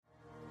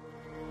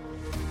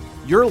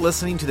You're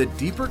listening to the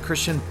Deeper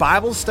Christian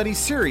Bible Study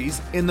series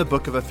in the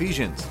book of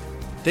Ephesians.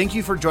 Thank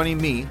you for joining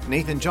me,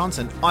 Nathan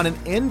Johnson, on an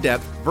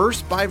in-depth,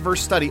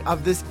 verse-by-verse study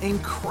of this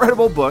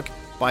incredible book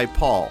by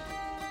Paul.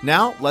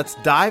 Now, let's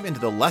dive into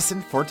the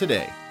lesson for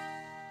today.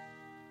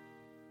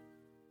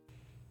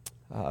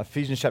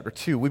 Ephesians chapter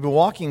 2. We've been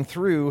walking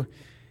through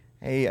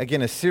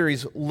a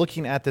series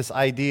looking at this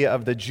idea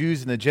of the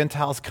Jews and the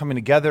Gentiles coming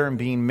together and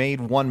being made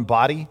one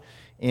body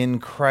in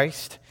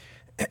Christ,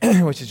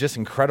 which is just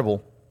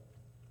incredible.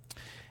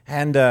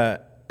 And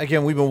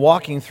again, we've been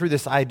walking through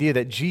this idea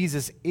that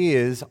Jesus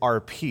is our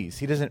peace.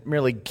 He doesn't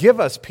merely give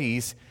us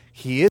peace,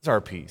 He is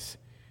our peace.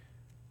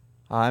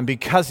 And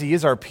because He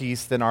is our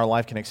peace, then our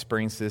life can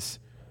experience this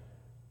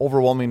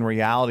overwhelming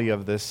reality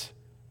of this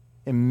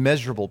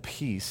immeasurable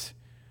peace.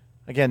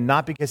 Again,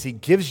 not because He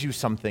gives you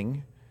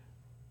something,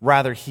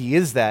 rather He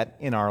is that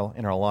in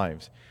our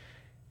lives.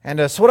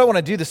 And so what I want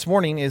to do this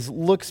morning is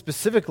look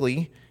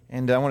specifically,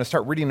 and I want to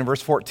start reading in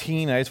verse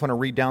 14. I just want to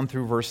read down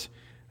through verse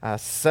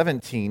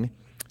 17,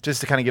 just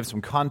to kind of give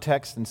some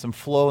context and some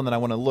flow, and then I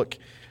want to look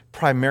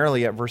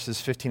primarily at verses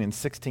 15 and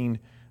 16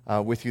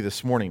 with you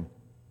this morning.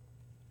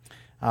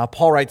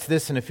 Paul writes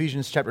this in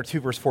Ephesians chapter 2,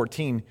 verse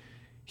 14.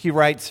 He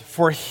writes,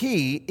 "For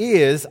He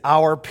is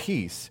our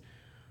peace,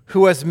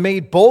 who has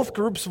made both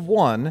groups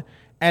one,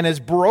 and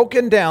has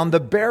broken down the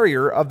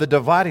barrier of the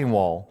dividing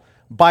wall,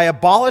 by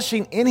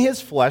abolishing in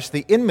His flesh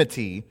the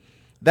enmity,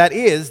 that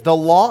is, the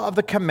law of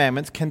the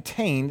commandments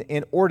contained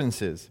in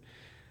ordinances,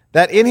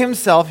 that in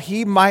Himself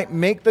He might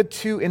make the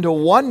two into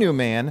one new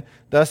man,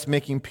 thus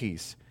making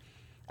peace,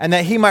 and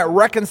that He might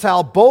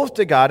reconcile both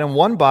to God in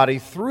one body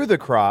through the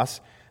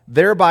cross,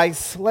 thereby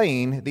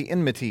slaying the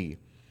enmity.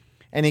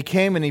 And He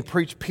came and He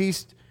preached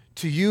peace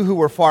to you who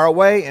were far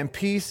away, and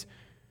peace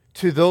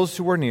to those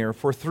who were near,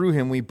 for through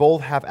Him we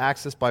both have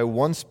access by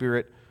one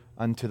Spirit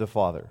unto the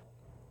Father."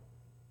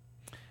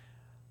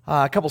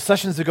 A couple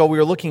sessions ago, we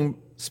were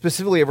looking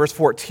specifically at verse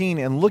 14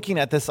 and looking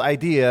at this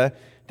idea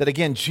that,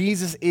 again,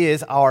 Jesus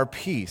is our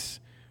peace,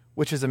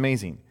 which is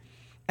amazing.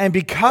 And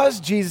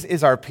because Jesus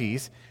is our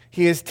peace,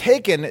 He has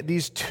taken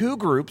these two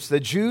groups, the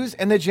Jews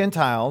and the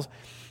Gentiles,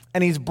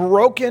 and He's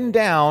broken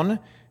down,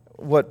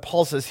 what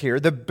Paul says here,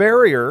 the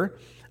barrier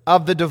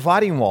of the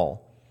dividing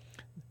wall.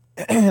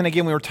 And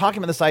again, we were talking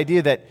about this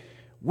idea that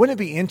wouldn't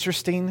it be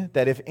interesting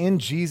that if in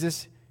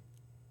Jesus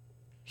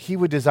He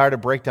would desire to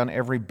break down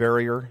every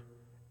barrier,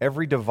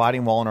 every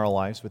dividing wall in our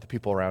lives with the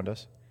people around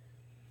us?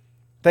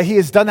 That He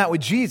has done that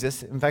with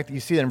Jesus. In fact, you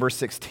see that in verse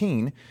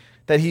 16,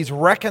 that He's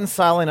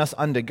reconciling us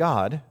unto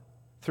God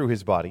through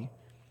His body,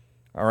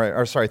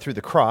 through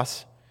the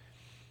cross.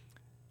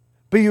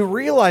 But you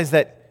realize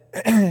that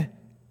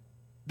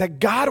that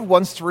God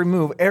wants to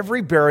remove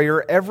every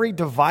barrier, every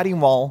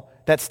dividing wall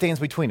that stands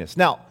between us.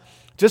 Now,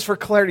 just for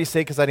clarity's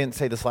sake, because I didn't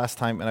say this last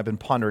time, and I've been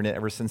pondering it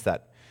ever since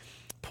that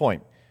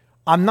point,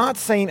 I'm not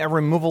saying a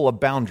removal of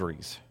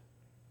boundaries,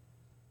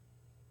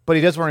 but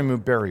He does want to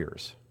remove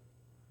barriers.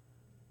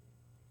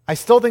 I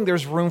still think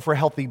there's room for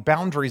healthy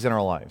boundaries in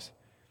our lives.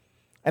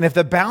 And if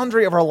the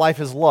boundary of our life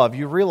is love,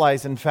 you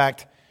realize, in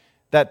fact,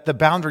 that the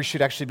boundary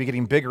should actually be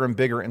getting bigger and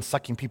bigger and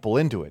sucking people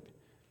into it.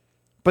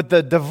 But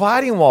the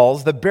dividing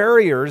walls, the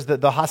barriers,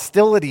 the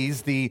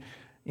hostilities, the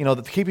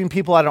keeping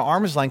people at an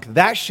arm's length,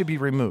 that should be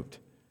removed.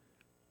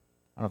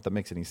 I don't know if that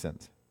makes any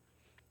sense.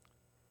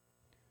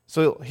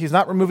 So He's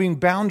not removing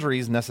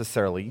boundaries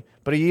necessarily,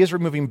 but He is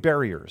removing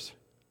barriers.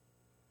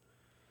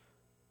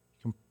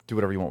 You can do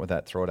whatever you want with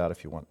that. Throw it out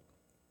if you want.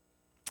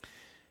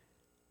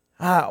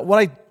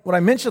 What I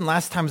mentioned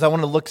last time is I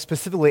want to look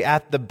specifically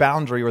at the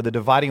boundary or the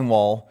dividing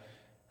wall,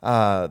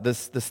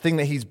 this thing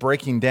that He's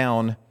breaking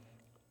down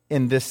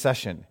in this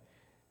session.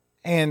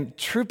 And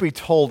truth be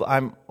told,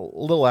 I'm a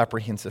little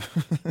apprehensive.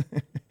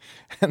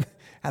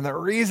 and the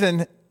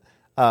reason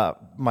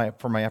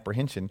for my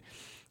apprehension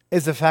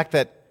is the fact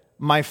that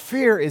my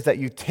fear is that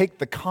you take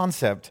the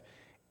concept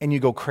and you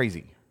go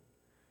crazy.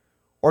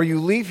 Or you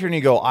leave here and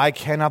you go, I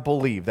cannot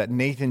believe that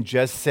Nathan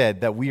just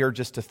said that we are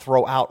just to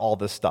throw out all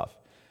this stuff.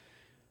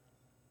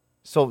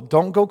 So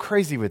don't go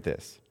crazy with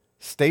this.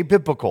 Stay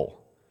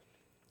biblical.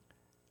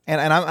 And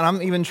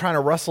I'm even trying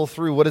to wrestle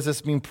through what does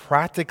this mean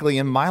practically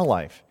in my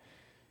life.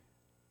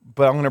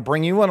 But I'm going to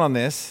bring you in on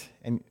this,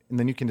 and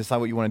then you can decide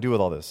what you want to do with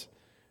all this.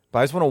 But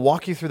I just want to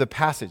walk you through the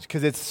passage,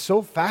 because it's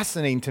so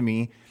fascinating to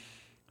me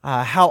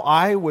how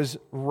I was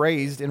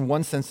raised in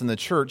one sense in the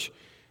church.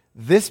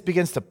 This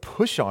begins to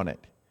push on it.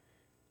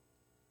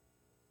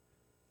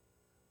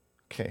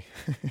 Okay.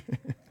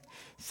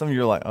 Some of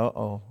you are like,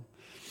 uh-oh.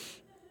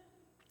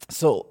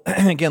 So,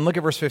 again, look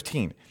at verse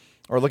 15,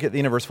 or look at the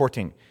end of verse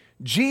 14.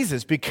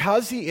 Jesus,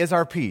 because He is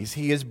our peace,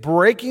 He is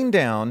breaking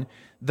down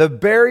the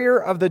barrier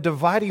of the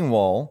dividing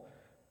wall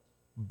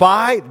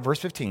by,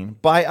 verse 15,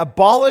 by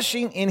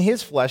abolishing in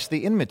His flesh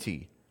the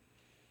enmity.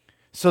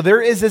 So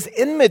there is this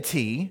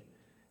enmity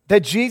that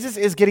Jesus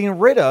is getting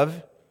rid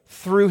of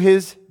through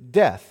His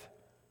death,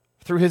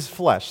 through His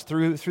flesh,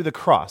 through the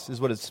cross,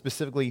 is what it's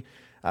specifically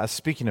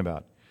speaking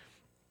about.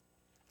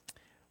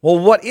 Well,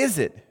 what is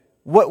it?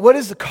 What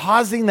is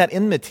causing that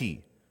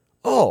enmity?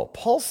 Oh,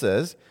 Paul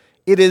says,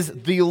 it is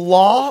the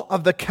law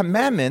of the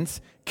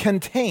commandments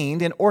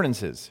contained in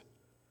ordinances.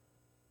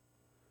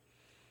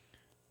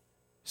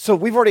 So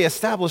we've already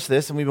established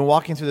this, and we've been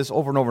walking through this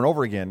over and over and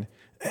over again.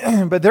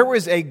 But there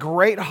was a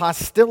great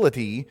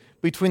hostility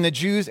between the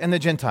Jews and the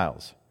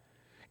Gentiles.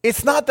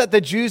 It's not that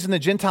the Jews and the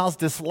Gentiles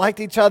disliked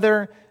each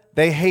other,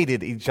 they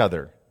hated each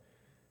other.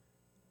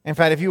 In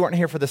fact, if you weren't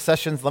here for the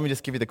sessions, let me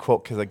just give you the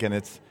quote, because again,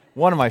 it's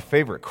one of my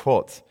favorite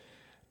quotes.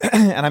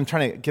 And I'm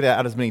trying to get it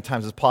out as many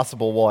times as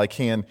possible while I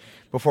can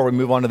before we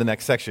move on to the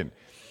next section.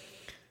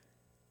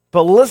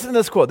 But listen to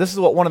this quote. This is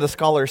what one of the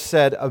scholars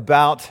said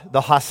about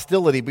the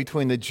hostility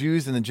between the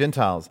Jews and the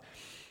Gentiles.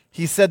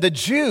 He said the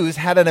Jews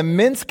had an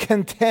immense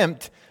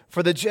contempt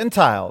for the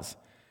Gentiles.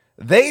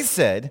 They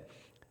said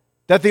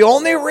that the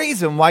only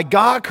reason why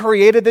God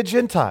created the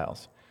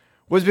Gentiles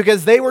was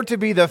because they were to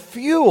be the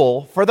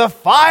fuel for the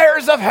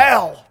fires of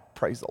hell.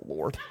 Praise the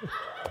Lord.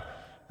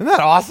 Isn't that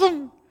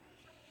awesome?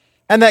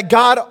 And that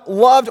God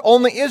loved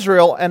only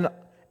Israel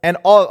and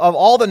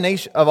all the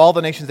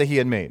nations that he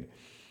had made.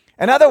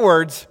 In other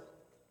words,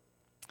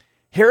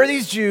 here are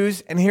these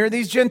Jews and here are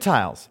these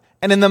Gentiles.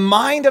 And in the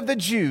mind of the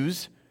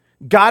Jews,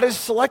 God has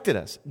selected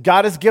us.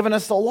 God has given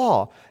us the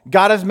law.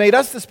 God has made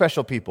us the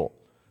special people.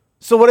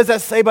 So what does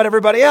that say about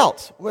everybody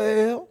else?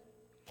 Well,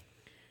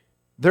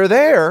 they're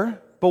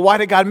there, but why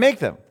did God make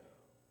them?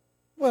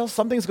 Well,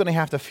 something's going to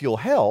have to fuel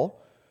hell,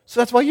 so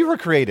that's why you were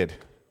created.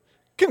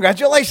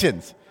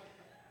 Congratulations.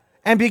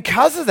 And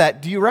because of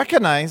that, do you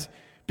recognize,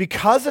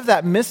 because of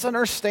that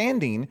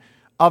misunderstanding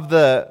of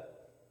the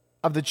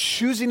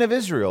choosing of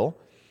Israel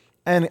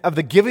and of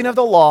the giving of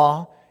the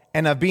law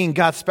and of being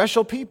God's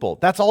special people,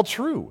 that's all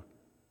true.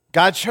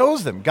 God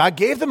chose them. God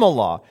gave them a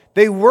law.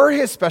 They were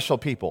his special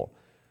people.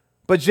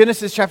 But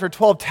Genesis chapter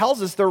 12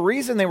 tells us the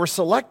reason they were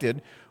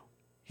selected.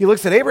 He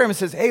looks at Abraham and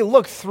says, hey,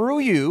 look, through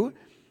you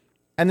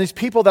and these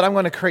people that I'm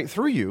going to create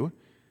through you,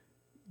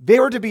 they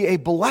were to be a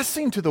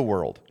blessing to the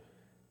world.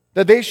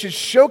 That they should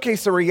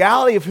showcase the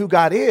reality of who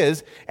God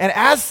is. And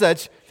as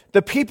such,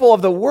 the people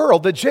of the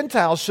world, the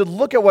Gentiles, should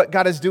look at what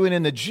God is doing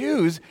in the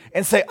Jews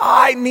and say,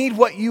 I need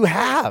what you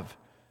have.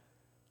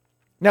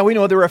 Now, we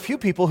know there were a few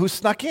people who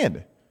snuck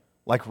in,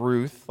 like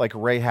Ruth, like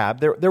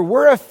Rahab. There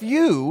were a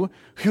few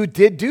who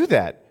did do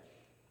that.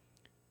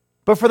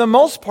 But for the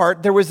most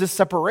part, there was this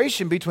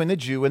separation between the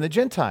Jew and the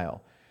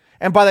Gentile.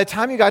 And by the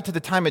time you got to the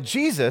time of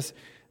Jesus,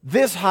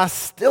 this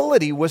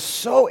hostility was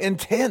so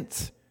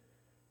intense.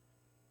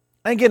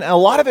 And again, a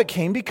lot of it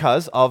came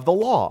because of the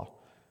law.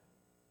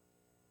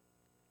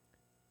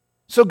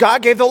 So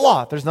God gave the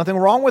law. There's nothing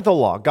wrong with the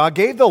law. God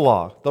gave the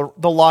law.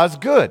 The law is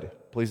good.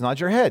 Please nod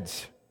your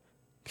heads.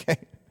 Okay.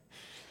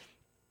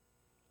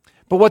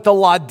 But what the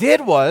law did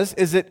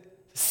is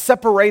it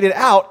separated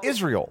out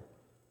Israel.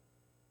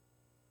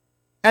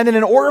 And then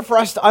in order for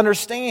us to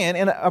understand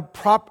and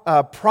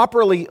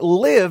properly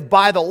live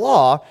by the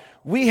law,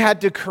 we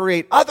had to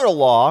create other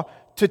law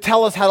to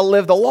tell us how to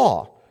live the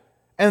law.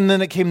 And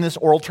then it came this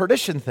oral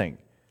tradition thing.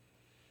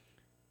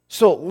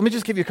 So let me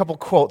just give you a couple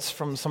quotes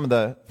from some of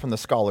the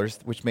scholars,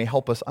 which may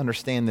help us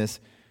understand this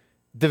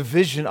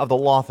division of the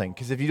law thing.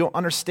 Because if you don't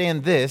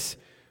understand this,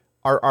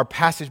 our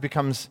passage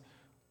becomes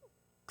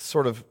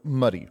sort of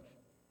muddy.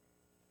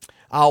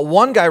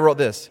 One guy wrote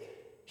this.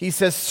 He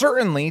says,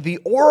 certainly the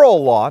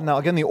oral law, now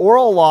again, the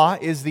oral law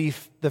is the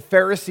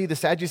Pharisee, the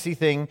Sadducee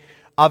thing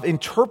of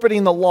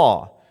interpreting the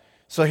law.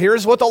 So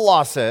here's what the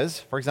law says.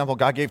 For example,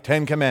 God gave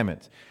 10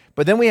 commandments.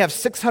 But then we have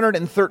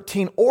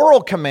 613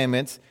 oral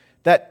commandments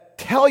that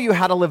tell you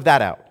how to live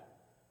that out.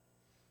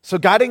 So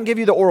God didn't give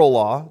you the oral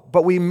law,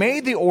 but we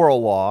made the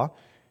oral law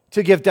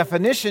to give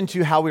definition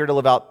to how we are to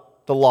live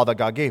out the law that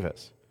God gave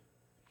us.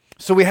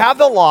 So we have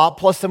the law,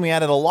 plus then we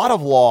added a lot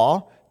of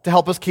law to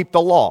help us keep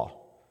the law.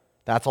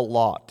 That's a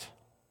lot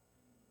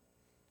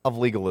of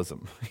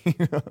legalism,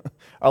 or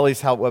at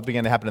least what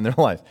began to happen in their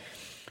lives.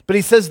 But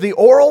he says the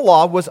oral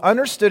law was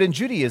understood in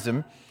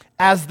Judaism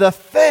as the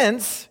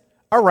fence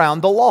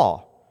around the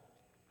law.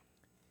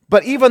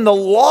 But even the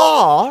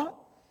law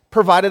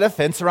provided a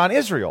fence around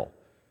Israel.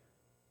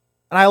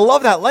 And I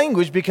love that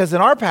language because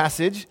in our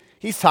passage,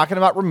 he's talking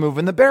about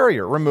removing the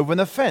barrier, removing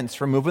the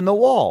fence, removing the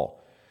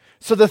wall.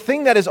 So the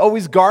thing that has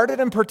always guarded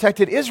and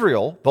protected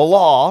Israel, the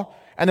law,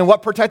 and then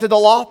what protected the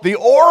law? The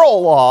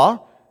oral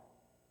law,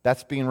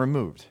 that's being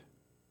removed.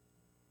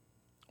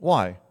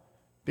 Why?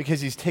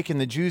 Because he's taken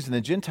the Jews and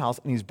the Gentiles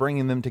and he's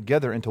bringing them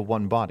together into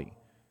one body.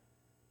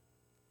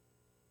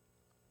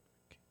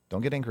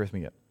 Don't get angry with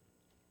me yet.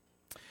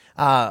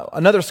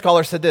 Another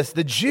scholar said this: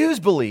 the Jews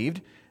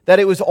believed that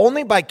it was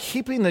only by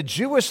keeping the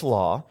Jewish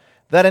law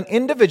that an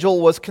individual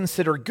was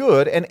considered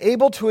good and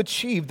able to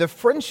achieve the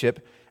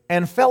friendship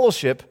and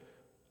fellowship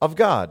of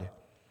God.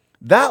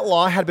 That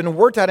law had been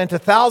worked out into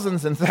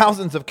thousands and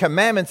thousands of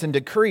commandments and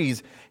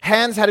decrees.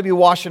 Hands had to be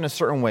washed in a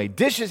certain way.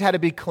 Dishes had to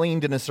be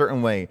cleaned in a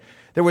certain way.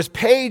 There was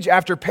page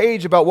after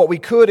page about what we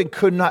could and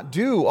could not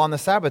do on the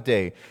Sabbath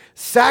day.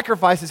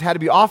 Sacrifices had to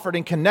be offered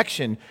in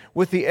connection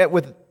with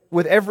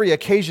every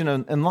occasion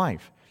in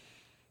life.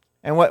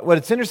 And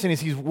what's interesting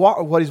is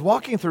what he's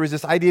walking through is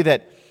this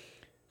idea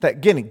That,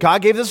 again,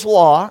 God gave this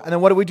law, and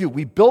then what do?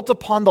 We built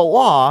upon the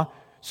law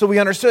so we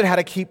understood how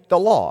to keep the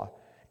law.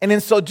 And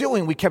in so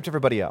doing, we kept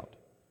everybody out.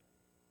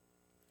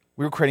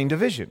 We were creating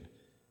division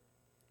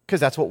because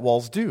that's what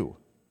walls do.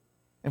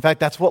 In fact,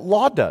 that's what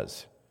law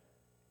does.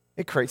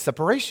 It creates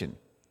separation.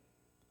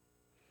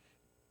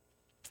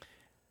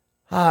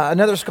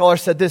 Another scholar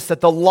said this,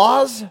 that the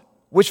laws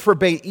which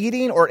forbade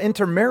eating or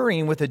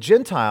intermarrying with the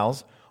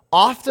Gentiles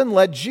often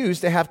led Jews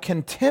to have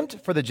contempt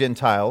for the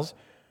Gentiles,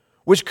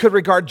 which could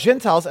regard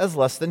Gentiles as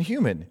less than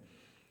human.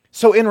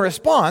 So in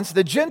response,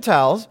 the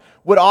Gentiles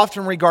would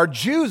often regard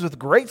Jews with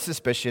great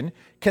suspicion,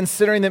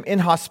 considering them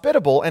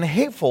inhospitable and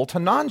hateful to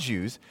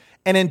non-Jews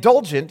and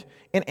indulgent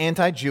in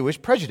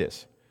anti-Jewish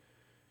prejudice.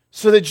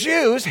 So the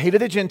Jews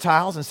hated the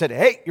Gentiles and said,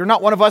 hey, you're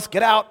not one of us,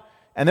 get out.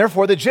 And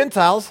therefore the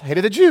Gentiles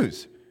hated the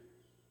Jews.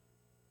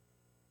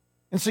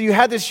 And so you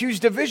had this huge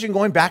division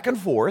going back and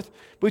forth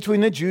between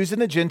the Jews and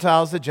the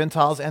Gentiles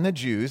and the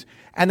Jews,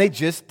 and they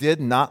just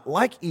did not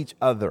like each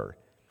other.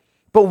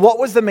 But what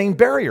was the main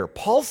barrier?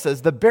 Paul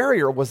says the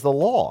barrier was the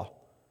law.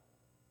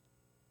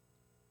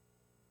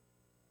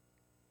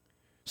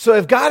 So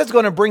if God is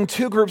going to bring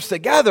two groups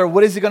together,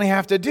 what is he going to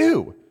have to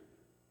do?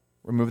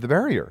 Remove the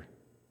barrier.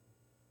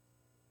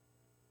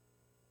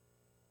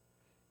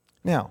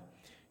 Now,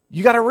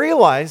 you got to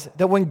realize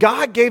that when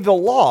God gave the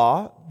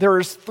law,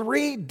 there's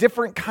three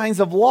different kinds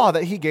of law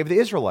that he gave the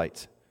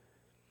Israelites.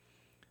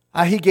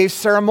 He gave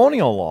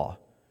ceremonial law,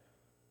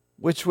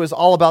 which was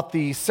all about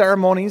the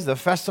ceremonies, the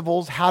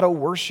festivals, how to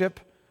worship,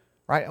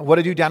 right? What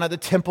to do down at the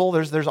temple.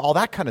 There's all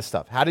that kind of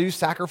stuff. How to do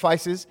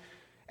sacrifices.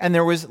 And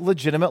there was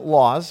legitimate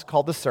laws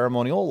called the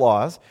ceremonial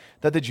laws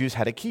that the Jews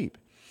had to keep.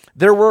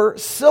 There were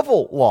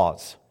civil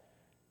laws.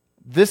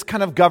 This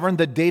kind of governed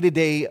the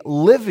day-to-day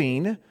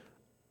living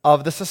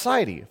of the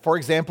society. For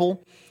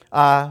example,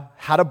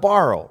 how to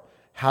borrow,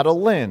 how to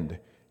lend,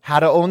 how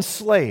to own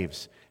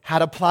slaves, how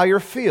to plow your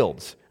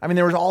fields. I mean,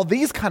 there was all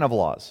these kind of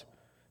laws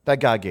that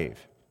God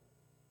gave.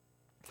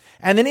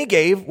 And then he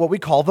gave what we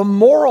call the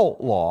moral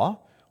law,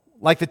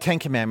 like the Ten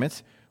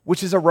Commandments,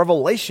 which is a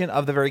revelation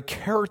of the very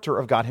character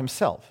of God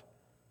himself.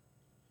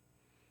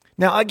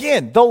 Now,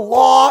 again, the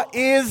law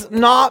is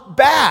not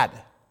bad.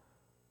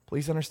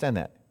 Please understand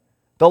that.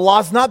 The law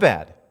is not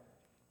bad.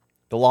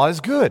 The law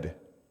is good.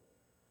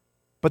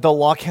 But the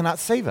law cannot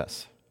save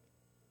us.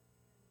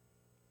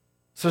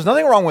 So there's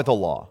nothing wrong with the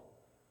law.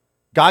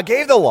 God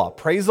gave the law.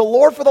 Praise the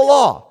Lord for the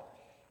law.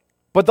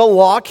 But the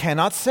law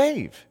cannot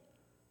save.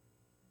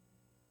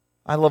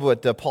 I love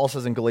what Paul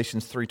says in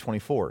Galatians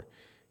 3:24.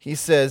 He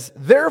says,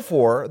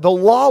 therefore, the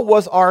law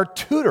was our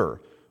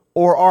tutor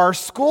or our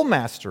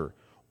schoolmaster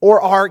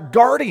or our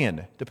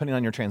guardian, depending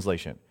on your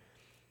translation.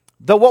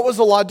 What was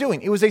the law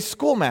doing? It was a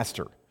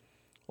schoolmaster.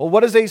 Well,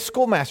 what is a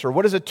schoolmaster?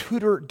 What does a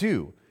tutor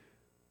do?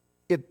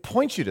 It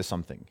points you to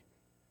something.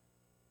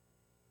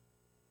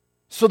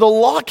 So the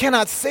law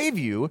cannot save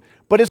you,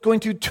 but it's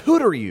going to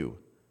tutor you.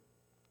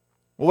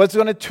 Well, what's it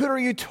going to tutor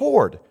you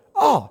toward?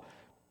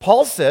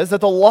 Paul says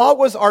that the law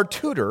was our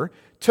tutor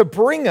to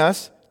bring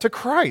us to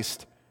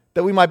Christ,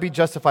 that we might be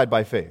justified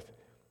by faith.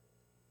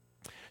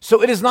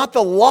 So it is not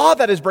the law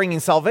that is bringing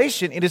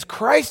salvation, it is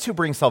Christ who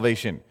brings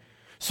salvation.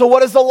 So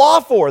what is the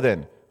law for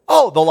then?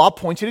 The law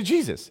points you to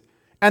Jesus.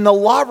 And the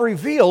law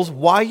reveals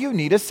why you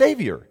need a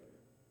Savior.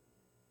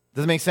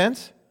 Does it make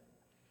sense?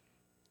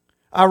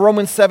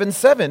 Romans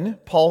 7:7,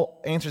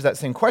 Paul answers that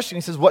same question.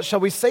 He says, what shall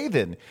we say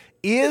then?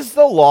 Is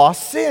the law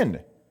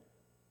sin?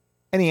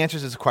 And he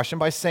answers his question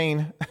by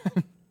saying,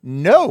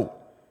 no.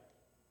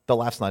 The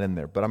laugh's not in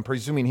there, but I'm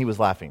presuming he was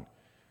laughing.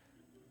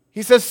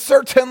 He says,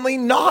 certainly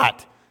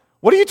not.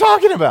 What are you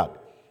talking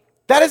about?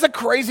 That is a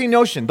crazy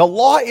notion. The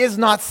law is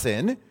not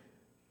sin.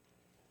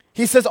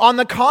 He says, on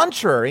the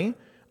contrary,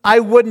 I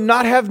would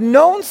not have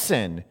known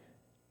sin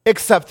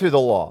except through the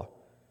law.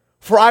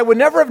 For I would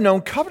never have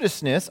known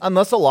covetousness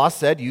unless the law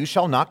said, you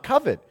shall not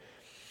covet.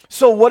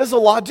 So what does the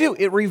law do?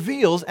 It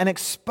reveals and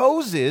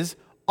exposes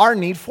our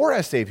need for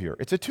a Savior.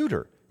 It's a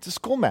tutor. It's a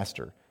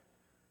schoolmaster.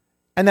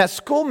 And that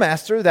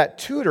schoolmaster, that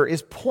tutor,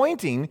 is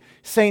pointing,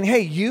 saying,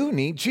 hey, you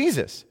need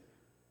Jesus.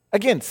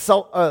 Again,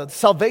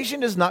 salvation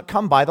does not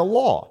come by the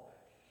law.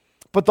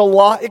 But the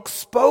law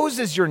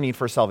exposes your need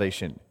for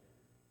salvation.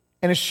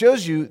 And it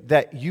shows you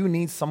that you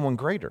need someone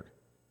greater.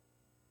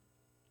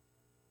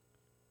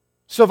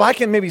 So if I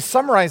can maybe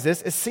summarize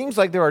this, it seems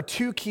like there are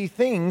two key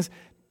things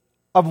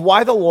of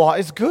why the law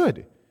is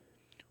good.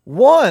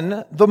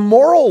 One, the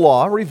moral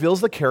law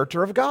reveals the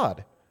character of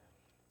God.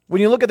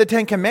 When you look at the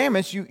Ten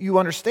Commandments, you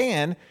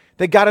understand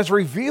that God is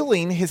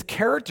revealing his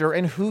character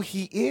and who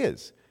he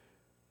is.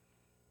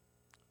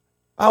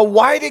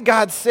 Why did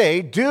God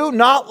say, do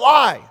not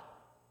lie?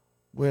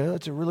 Well,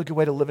 it's a really good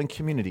way to live in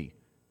community.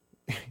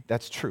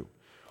 That's true.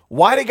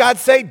 Why did God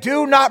say,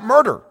 do not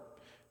murder?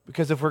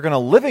 Because if we're going to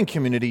live in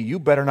community, you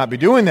better not be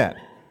doing that.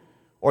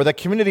 Or that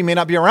community may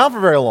not be around for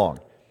very long.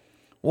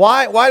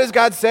 Why does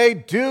God say,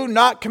 do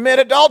not commit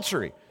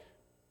adultery?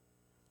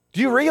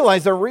 Do you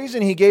realize the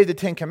reason he gave the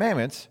Ten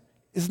Commandments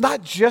is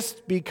not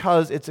just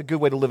because it's a good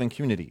way to live in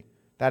community.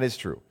 That is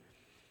true.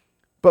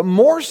 but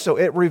more so,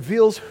 it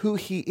reveals who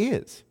he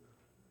is.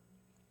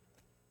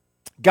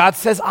 God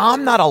says,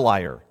 I'm not a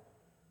liar,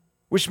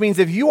 which means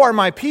if you are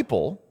my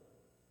people,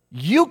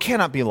 you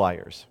cannot be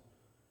liars.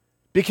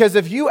 Because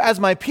if you, as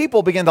my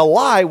people, begin to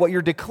lie, what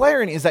you're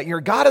declaring is that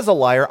your God is a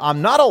liar,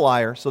 I'm not a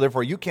liar, so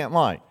therefore you can't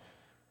lie.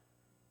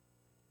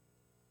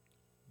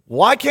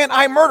 Why can't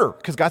I murder?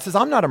 Because God says,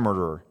 I'm not a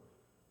murderer.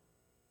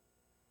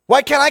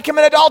 Why can't I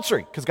commit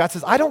adultery? Because God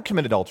says, I don't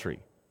commit adultery.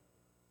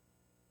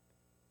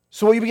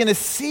 So what you begin to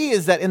see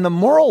is that in the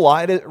moral law,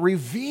 it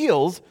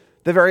reveals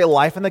the very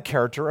life and the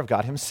character of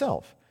God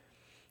himself.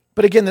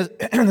 But again,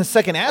 the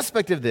second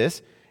aspect of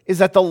this is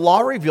that the law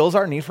reveals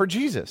our need for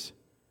Jesus.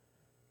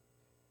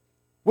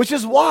 Which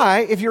is why,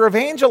 if you're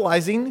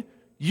evangelizing,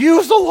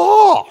 use the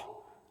law.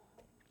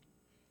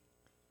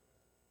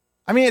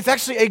 I mean, it's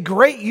actually a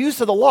great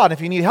use of the law. And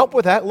if you need help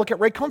with that, look at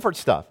Ray Comfort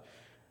stuff.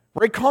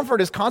 Ray Comfort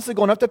is constantly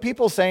going up to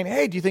people saying,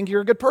 hey, do you think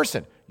you're a good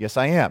person? Yes,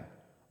 I am.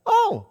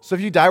 Oh, so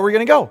if you die, where are you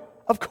going to go?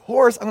 Of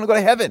course, I'm going to go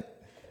to heaven.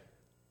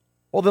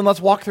 Well, then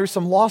let's walk through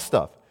some law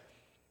stuff.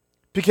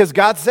 Because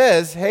God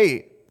says, hey,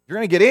 if you're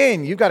going to get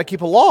in, you've got to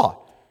keep a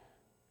law.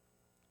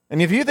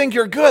 And if you think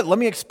you're good, let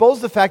me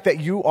expose the fact that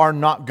you are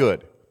not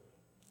good.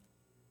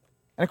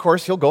 And of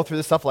course, he'll go through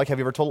this stuff like, have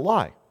you ever told a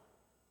lie?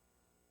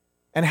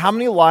 And how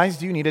many lies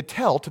do you need to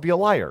tell to be a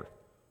liar?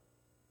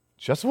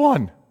 Just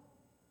one.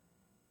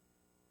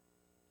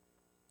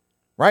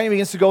 Right? He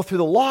begins to go through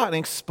the law and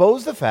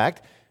expose the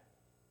fact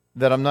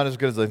that I'm not as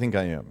good as I think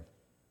I am.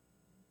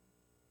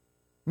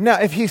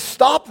 Now, if he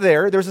stopped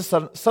there, there's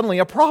suddenly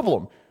a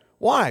problem.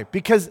 Why?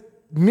 Because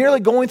merely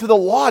going through the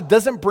law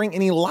doesn't bring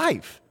any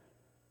life.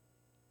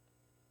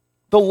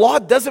 The law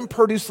doesn't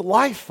produce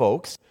life,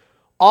 folks.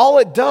 All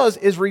it does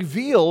is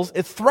reveals,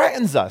 it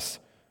threatens us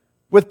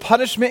with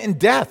punishment and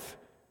death.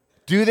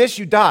 Do this,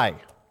 you die.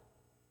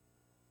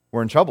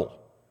 We're in trouble.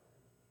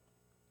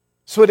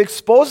 So it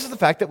exposes the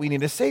fact that we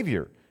need a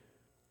Savior.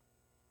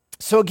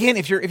 So again,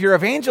 if you're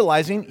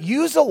evangelizing,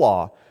 use the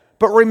law.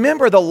 But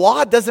remember, the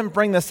law doesn't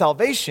bring the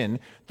salvation.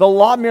 The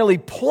law merely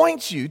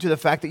points you to the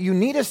fact that you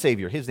need a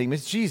Savior. His name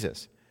is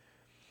Jesus.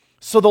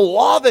 So the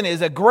law then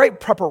is a great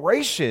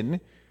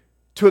preparation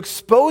to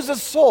expose a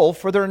soul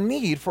for their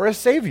need for a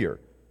Savior.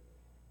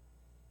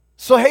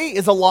 So hey,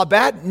 is the law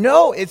bad?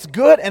 No, it's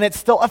good and it's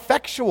still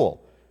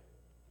effectual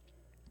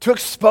to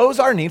expose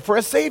our need for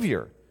a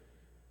Savior.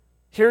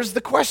 Here's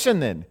the question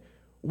then.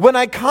 When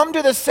I come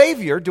to the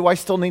Savior, do I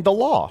still need the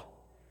law?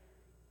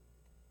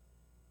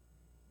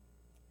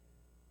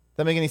 Does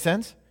that make any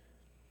sense?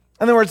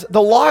 In other words,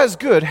 the law is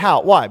good.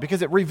 How? Why?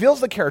 Because it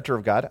reveals the character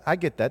of God. I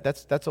get that.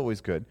 That's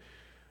always good.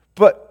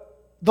 But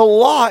the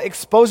law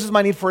exposes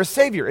my need for a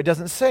Savior. It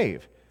doesn't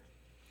save.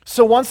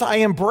 So once I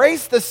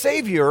embrace the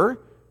Savior,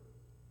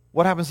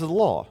 what happens to the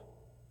law?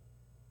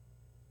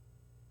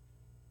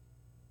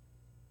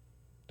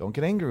 Don't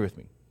get angry with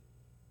me.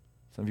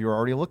 Some of you are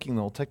already looking a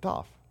little ticked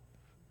off.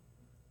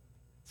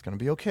 It's going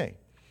to be okay.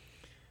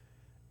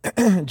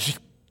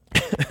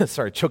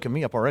 Sorry, choking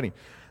me up already.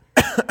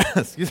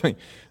 Excuse me.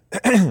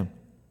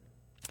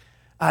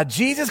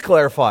 Jesus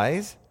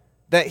clarifies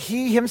that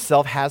he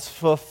himself has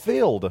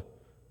fulfilled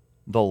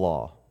the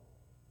law.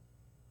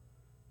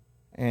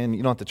 And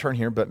you don't have to turn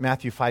here, but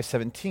Matthew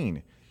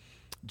 5:17.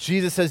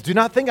 Jesus says, "Do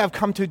not think I've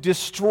come to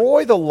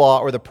destroy the law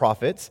or the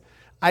prophets.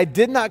 I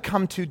did not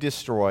come to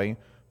destroy,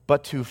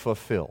 but to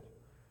fulfill."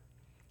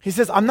 He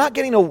says, I'm not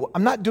doing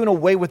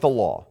away with the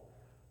law,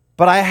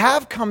 but I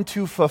have come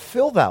to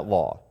fulfill that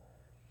law.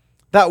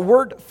 That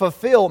word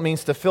fulfill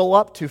means to fill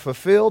up, to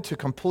fulfill, to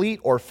complete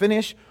or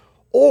finish,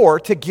 or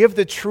to give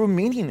the true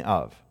meaning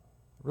of.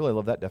 I really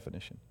love that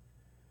definition.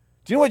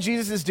 Do you know what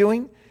Jesus is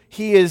doing?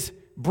 He is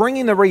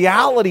bringing the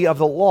reality of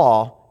the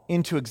law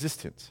into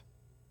existence.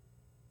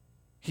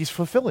 He's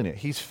fulfilling it.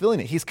 He's filling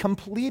it. He's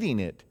completing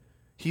it.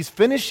 He's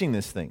finishing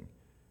this thing.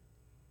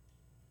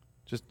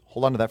 Just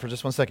hold on to that for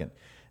just one second.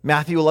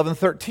 Matthew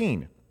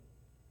 11:13.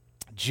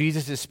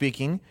 Jesus is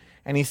speaking,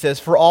 and he says,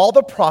 "For all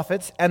the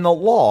prophets and the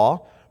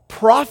law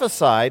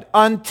prophesied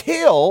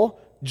until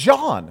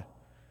John."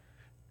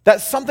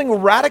 That something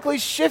radically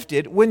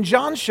shifted when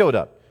John showed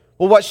up.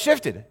 Well, what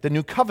shifted? The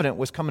new covenant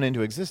was coming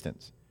into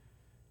existence.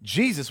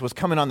 Jesus was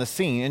coming on the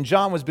scene, and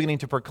John was beginning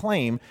to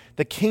proclaim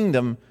the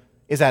kingdom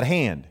is at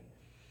hand.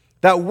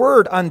 That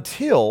word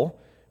until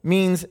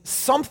means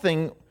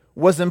something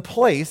was in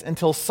place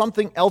until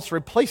something else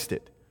replaced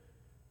it.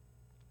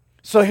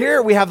 So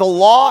here we have the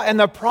law and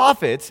the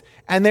prophets,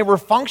 and they were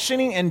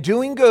functioning and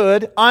doing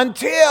good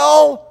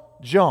until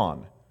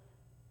John,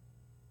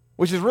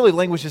 which is really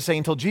language to say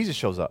until Jesus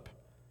shows up.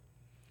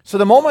 So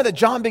the moment that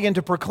John began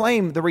to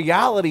proclaim the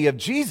reality of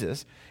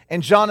Jesus,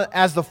 and John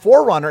as the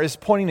forerunner is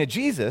pointing to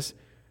Jesus,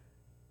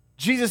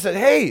 Jesus said,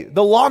 hey,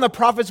 the law and the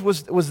prophets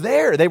was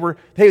there. They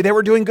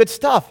were doing good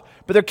stuff.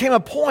 But there came a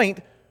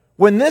point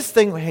when this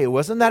thing, hey, it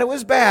wasn't that it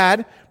was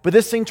bad, but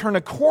this thing turned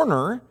a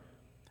corner,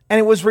 and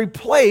it was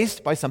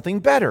replaced by something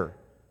better.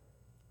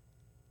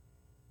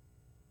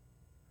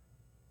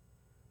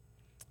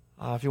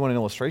 If you want an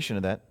illustration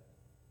of that,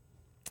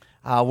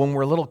 when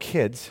we're little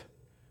kids,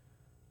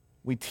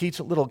 we teach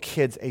little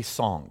kids a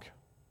song.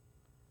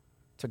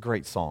 It's a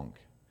great song,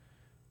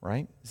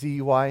 right?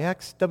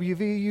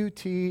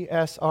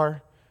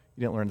 Z-Y-X-W-V-U-T-S-R.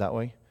 You didn't learn that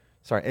way?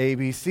 Sorry,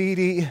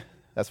 A-B-C-D.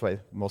 That's why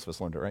most of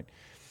us learned it, right?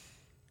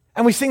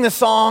 And we sing this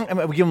song, and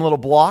we give them little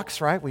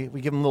blocks, right? We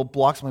give them little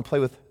blocks, and we play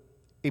with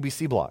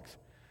ABC blocks.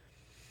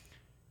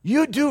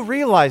 You do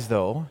realize,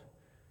 though,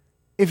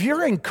 if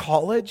you're in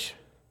college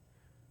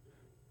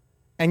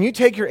and you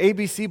take your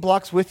ABC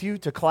blocks with you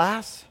to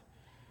class,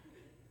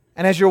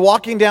 and as you're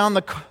walking down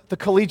the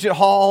collegiate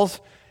halls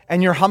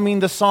and you're humming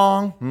the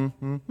song,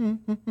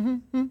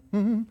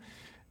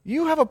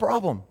 you have a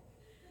problem.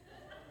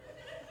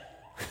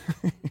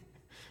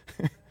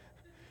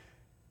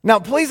 Now,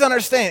 please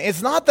understand,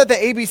 it's not that the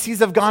ABCs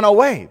have gone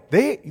away.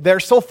 They're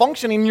still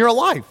functioning in your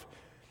life.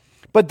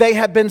 But they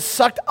have been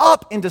sucked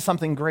up into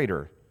something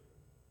greater.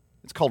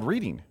 It's called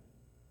reading,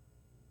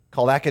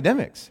 called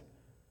academics.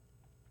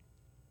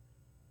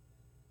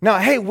 Now,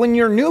 hey, when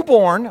you're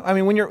newborn,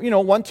 when you're,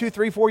 1, 2,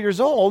 3, 4 years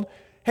old,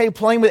 hey,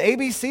 playing with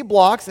ABC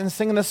blocks and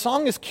singing the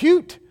song is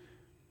cute.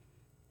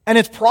 And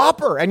it's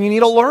proper, and you need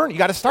to learn. You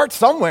got to start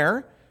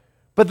somewhere.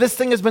 But this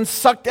thing has been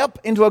sucked up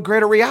into a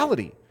greater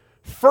reality.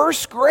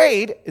 First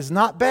grade is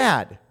not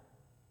bad.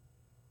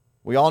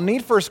 We all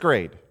need first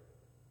grade.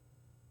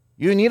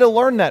 You need to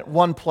learn that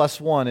 1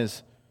 + 1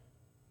 is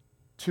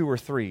 2 or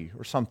 3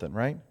 or something,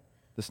 right?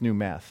 This new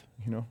math,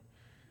 you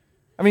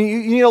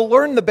need to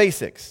learn the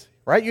basics,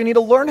 right? You need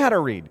to learn how to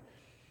read.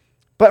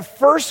 But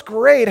first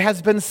grade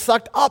has been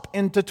sucked up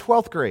into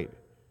 12th grade.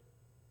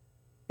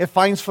 It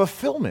finds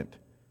fulfillment.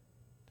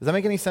 Does that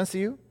make any sense to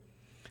you?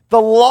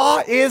 The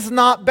law is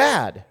not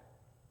bad,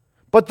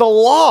 but the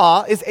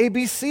law is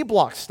ABC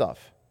block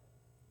stuff.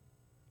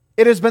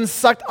 It has been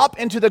sucked up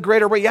into the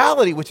greater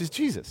reality, which is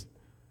Jesus.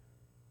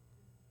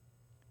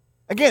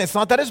 Again, it's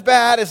not that it's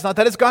bad, it's not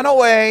that it's gone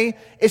away,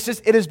 it's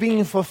just it is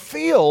being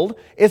fulfilled,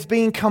 it's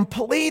being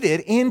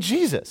completed in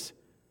Jesus.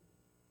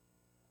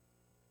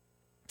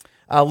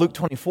 Luke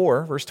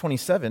 24, verse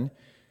 27,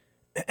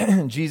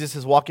 Jesus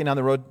is walking down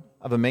the road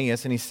of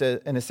Emmaus, and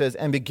it says,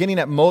 and beginning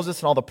at Moses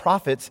and all the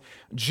prophets,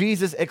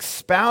 Jesus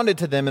expounded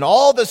to them in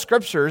all the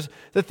scriptures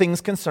the things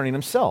concerning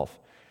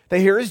himself. That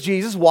here is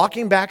Jesus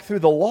walking back through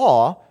the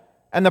law,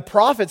 and the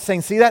prophets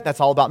saying, see that? That's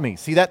all about me.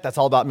 See that? That's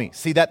all about me.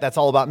 See that? That's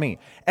all about me.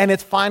 And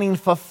it's finding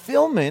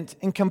fulfillment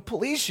and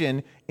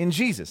completion in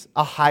Jesus,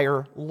 a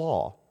higher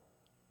law.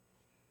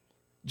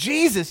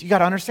 Jesus, you got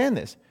to understand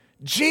this.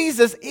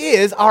 Jesus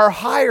is our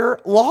higher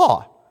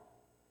law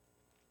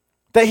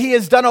that he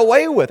has done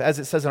away with, as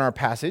it says in our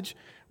passage,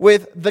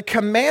 with the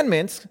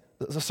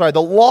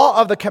the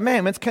law of the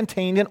commandments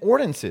contained in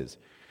ordinances.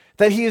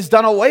 That he has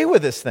done away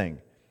with this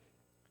thing.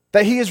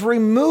 That he has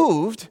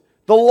removed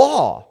the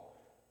law.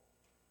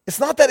 It's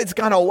not that it's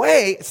gone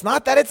away, it's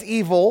not that it's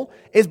evil,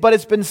 but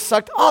it's been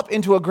sucked up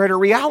into a greater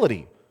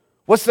reality.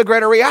 What's the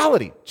greater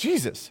reality?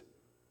 Jesus.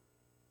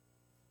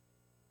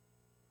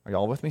 Are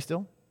y'all with me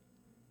still?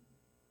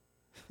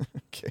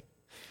 Okay.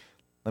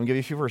 Let me give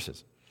you a few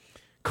verses.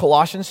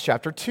 Colossians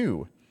chapter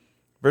 2,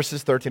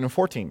 verses 13 and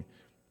 14.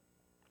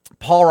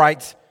 Paul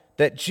writes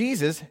that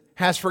Jesus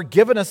has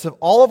forgiven us of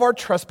all of our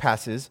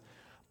trespasses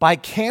by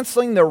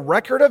canceling the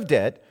record of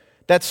debt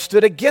that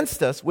stood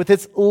against us with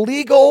its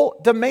legal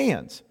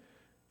demands.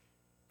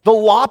 The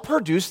law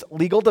produced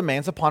legal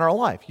demands upon our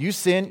life. You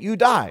sin, you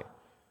die.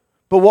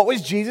 But what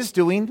was Jesus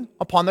doing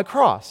upon the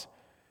cross?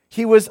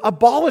 He was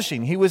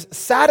abolishing, he was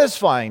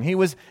satisfying, he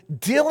was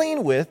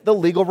dealing with the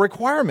legal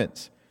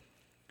requirements.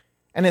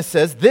 And it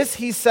says, this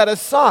he set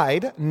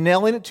aside,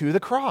 nailing it to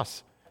the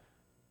cross.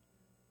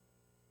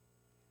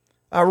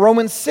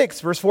 Romans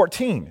 6, verse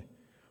 14.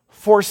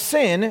 For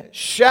sin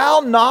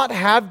shall not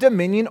have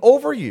dominion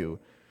over you,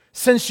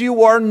 since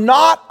you are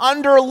not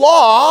under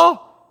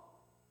law,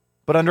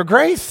 but under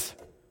grace.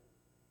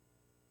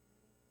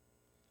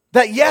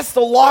 That yes,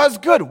 the law is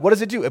good. What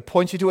does it do? It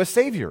points you to a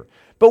Savior.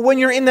 But when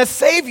you're in the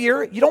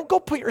Savior, you don't go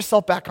put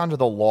yourself back under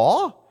the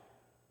law.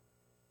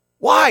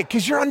 Why?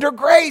 Because you're under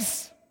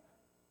grace.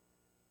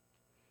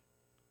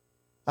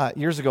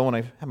 Years ago when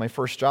I had my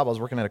first job, I was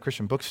working at a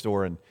Christian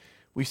bookstore, and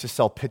we used to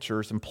sell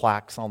pictures and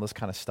plaques and all this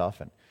kind of stuff.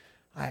 And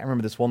I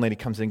remember this one lady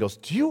comes in and goes,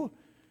 do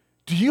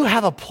you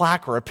have a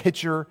plaque or a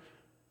picture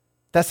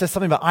that says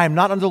something about, I am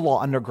not under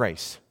law, under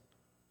grace?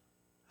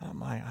 And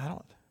I'm like,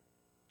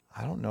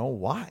 I don't know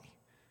why.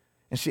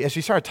 And as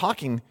she started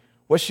talking,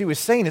 what she was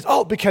saying is,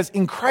 because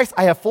in Christ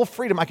I have full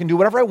freedom. I can do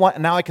whatever I want,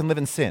 and now I can live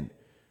in sin.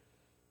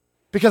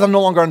 Because I'm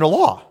no longer under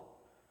law.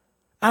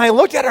 And I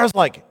looked at her, I was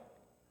like,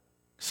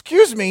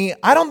 excuse me,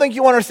 I don't think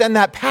you understand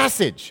that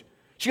passage.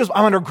 She goes,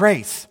 I'm under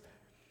grace.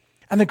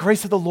 And the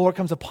grace of the Lord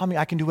comes upon me.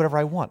 I can do whatever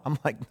I want. I'm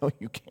like, no,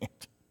 you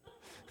can't.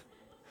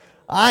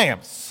 I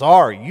am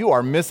sorry. You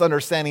are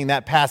misunderstanding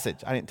that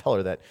passage. I didn't tell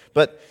her that.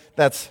 But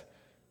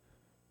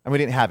we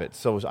didn't have it.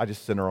 So I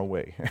just sent her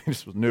away. I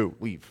just was, no,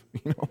 leave.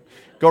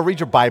 Go read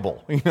your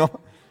Bible.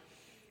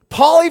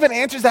 Paul even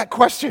answers that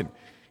question.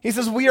 He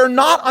says, we are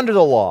not under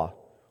the law.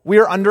 We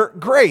are under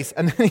grace.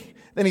 And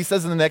then he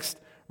says in the next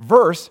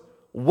verse,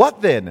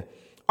 what then?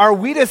 Are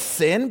we to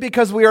sin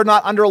because we are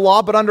not under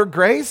law but under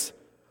grace?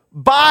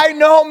 By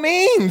no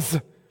means.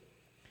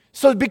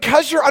 So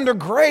because you're under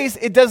grace,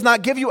 it does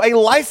not give you a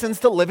license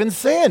to live in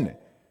sin.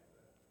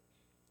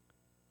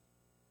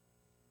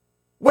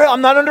 Well, I'm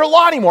not under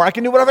law anymore. I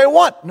can do whatever I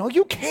want. No,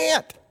 you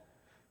can't.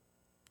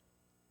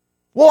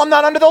 Well, I'm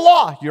not under the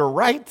law. You're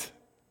right.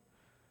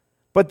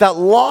 But that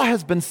law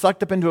has been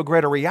sucked up into a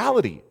greater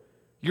reality.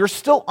 You're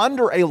still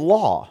under a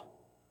law.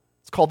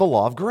 It's called the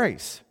law of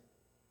grace.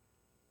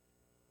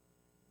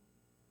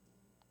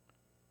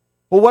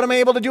 Well, what am I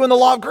able to do in the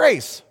law of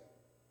grace?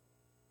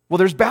 Well,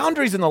 there's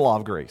boundaries in the law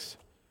of grace.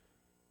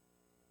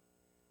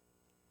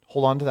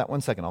 Hold on to that 1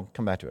 second. I'll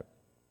come back to it.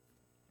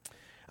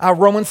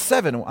 Romans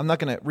 7, I'm not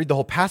going to read the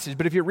whole passage,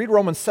 but if you read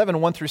Romans 7,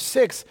 1 through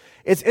 6,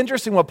 it's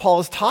interesting what Paul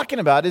is talking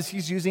about is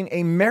he's using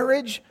a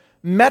marriage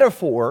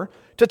metaphor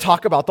to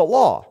talk about the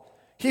law.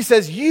 He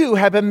says, you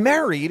have been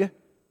married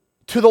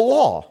to the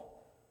law.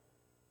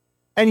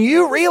 And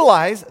you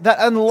realize that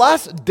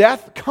unless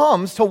death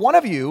comes to one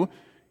of you,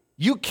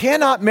 you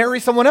cannot marry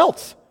someone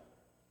else.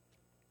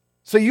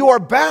 So you are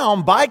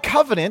bound by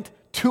covenant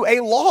to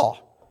a law.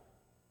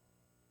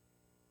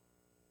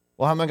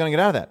 Well, how am I going to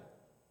get out of that?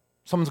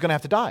 Someone's going to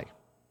have to die.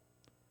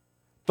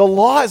 The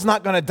law is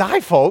not going to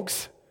die,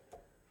 folks.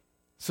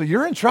 So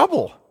you're in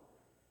trouble.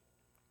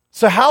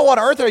 So how on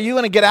earth are you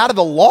going to get out of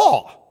the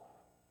law?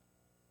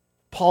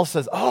 Paul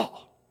says,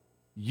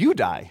 you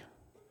die.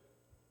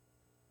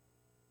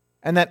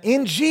 And that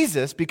in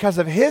Jesus, because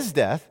of his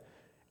death,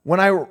 when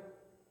I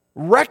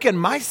reckon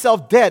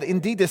myself dead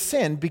indeed to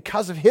sin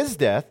because of his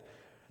death,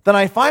 then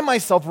I find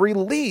myself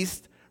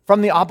released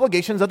from the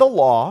obligations of the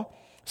law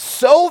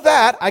so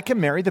that I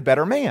can marry the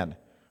better man.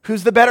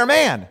 Who's the better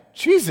man?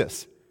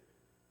 Jesus.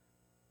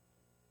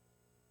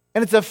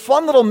 And it's a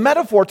fun little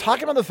metaphor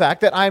talking about the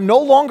fact that I'm no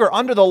longer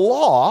under the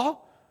law.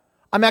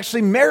 I'm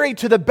actually married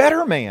to the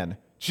better man,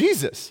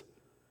 Jesus.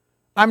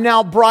 I'm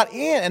now brought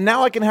in, and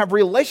now I can have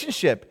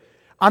relationship.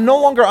 I'm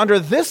no longer under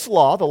this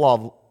law, the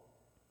law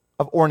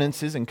of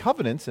ordinances and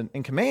covenants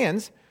and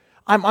commands.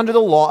 I'm under the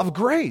law of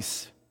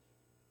grace.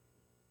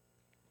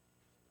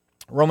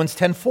 Romans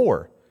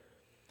 10:4.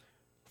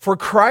 For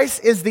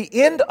Christ is the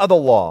end of the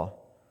law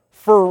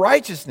for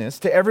righteousness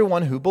to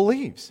everyone who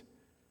believes.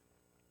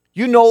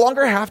 You no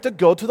longer have to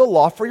go to the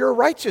law for your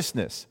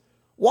righteousness.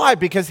 Why?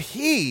 Because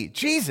he,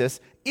 Jesus,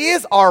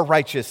 is our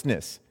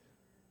righteousness.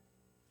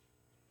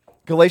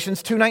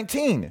 Galatians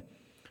 2:19.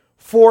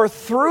 For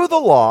through the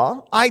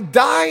law I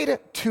died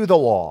to the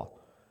law,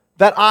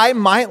 that I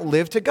might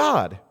live to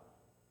God.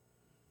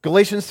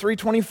 Galatians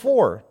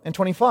 3:24 and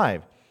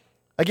 25.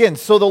 Again,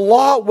 so the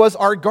law was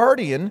our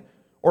guardian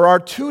or our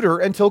tutor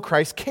until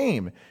Christ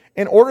came,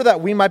 in order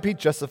that we might be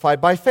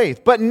justified by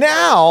faith. But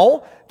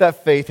now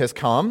that faith has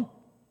come,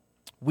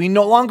 we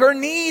no longer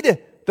need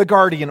the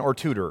guardian or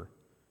tutor.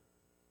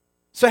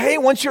 So hey,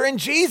 once you're in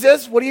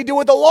Jesus, what do you do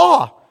with the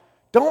law?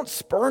 Don't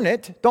spurn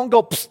it. Don't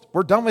go,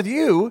 we're done with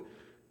you.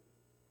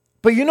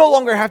 But you no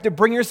longer have to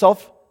bring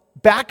yourself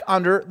back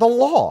under the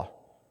law.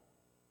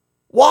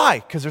 Why?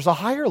 Because there's a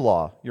higher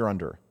law you're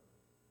under.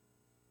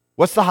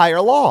 What's the higher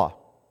law?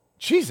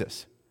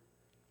 Jesus.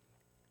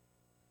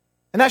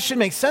 And that should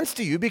make sense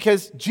to you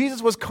because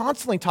Jesus was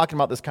constantly talking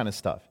about this kind of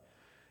stuff.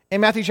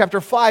 In Matthew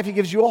chapter 5, he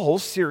gives you a whole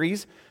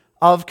series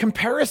of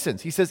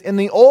comparisons. He says, in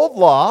the old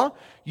law,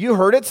 you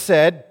heard it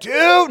said,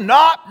 do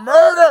not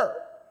murder.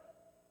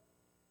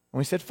 And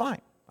we said,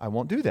 fine, I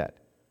won't do that.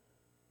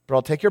 But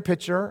I'll take your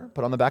picture,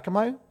 put it on the back of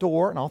my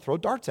door, and I'll throw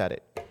darts at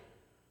it.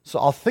 So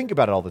I'll think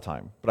about it all the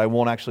time, but I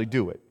won't actually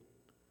do it.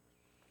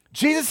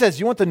 Jesus says,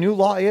 you know what the new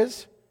law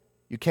is?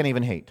 You can't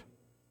even hate.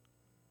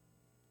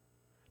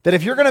 That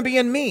if you're going to be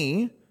in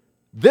me,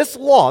 this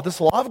law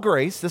of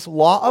grace, this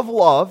law of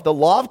love, the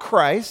law of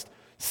Christ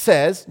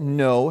says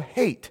no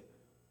hate.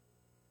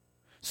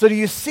 So do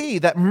you see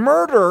that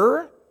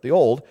murder, the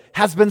old,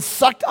 has been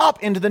sucked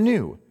up into the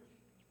new?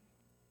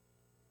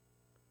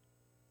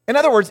 In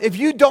other words, if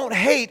you don't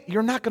hate,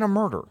 you're not going to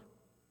murder.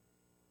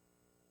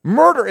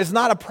 Murder is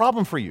not a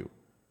problem for you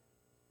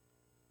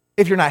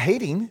if you're not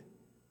hating.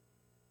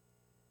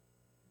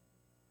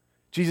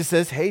 Jesus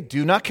says, hey,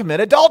 do not commit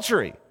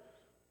adultery.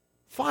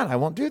 Fine, I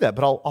won't do that,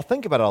 but I'll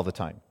think about it all the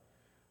time.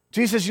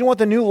 Jesus says, you know what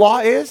the new law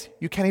is?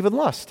 You can't even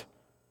lust.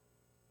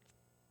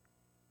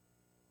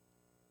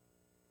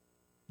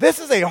 This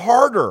is a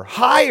harder,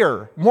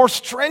 higher, more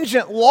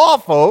stringent law,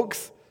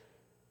 folks.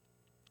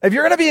 If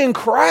you're going to be in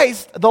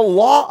Christ, the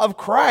law of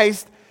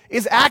Christ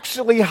is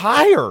actually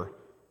higher,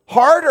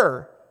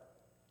 harder,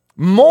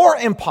 more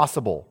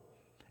impossible.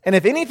 And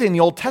if anything, the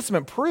Old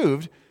Testament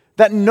proved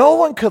that no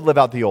one could live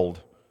out the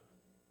old.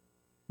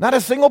 Not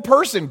a single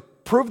person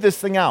proved this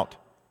thing out.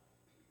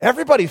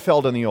 Everybody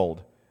failed in the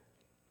old.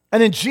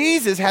 And then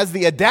Jesus has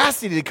the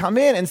audacity to come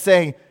in and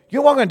say, you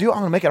know what I'm going to do? I'm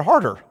going to make it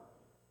harder.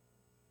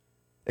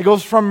 It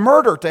goes from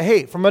murder to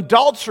hate, from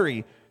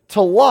adultery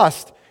to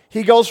lust.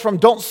 He goes from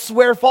don't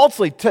swear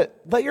falsely to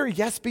let your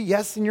yes be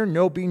yes and your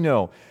no be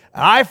no.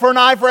 An eye for an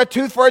eye, for a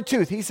tooth for a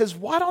tooth. He says,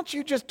 why don't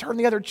you just turn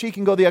the other cheek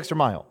and go the extra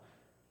mile?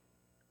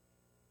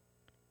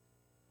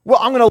 Well,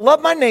 I'm going to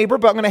love my neighbor,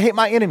 but I'm going to hate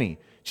my enemy.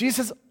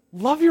 Jesus says,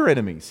 love your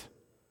enemies.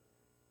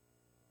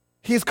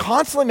 He's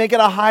constantly making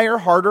a higher,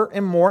 harder,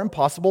 and more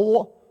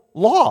impossible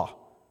law.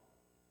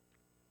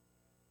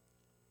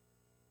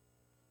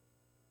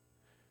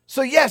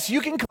 So yes,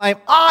 you can claim,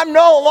 I'm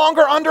no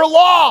longer under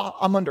law.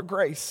 I'm under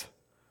grace.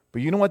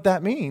 But you know what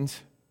that means?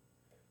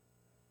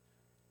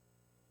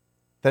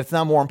 That it's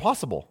now more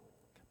impossible.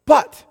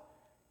 But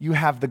you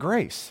have the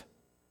grace.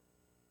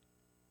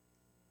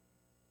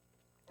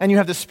 And you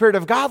have the Spirit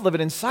of God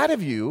living inside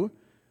of you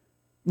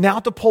now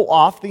to pull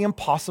off the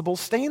impossible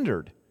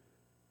standard.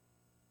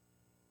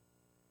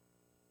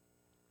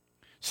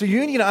 So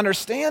you need to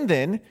understand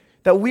then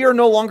that we are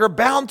no longer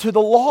bound to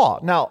the law.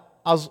 Now,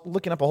 I was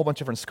looking up a whole bunch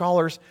of different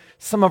scholars.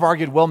 Some have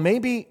argued, well,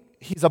 maybe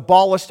he's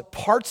abolished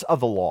parts of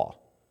the law.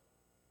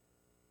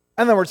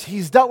 In other words,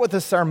 he's dealt with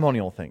the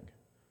ceremonial thing.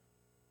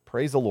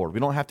 Praise the Lord. We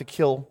don't have to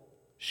kill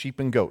sheep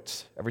and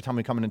goats every time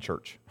we come into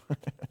church.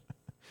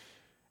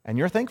 And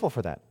you're thankful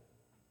for that.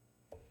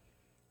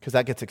 Because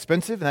that gets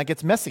expensive and that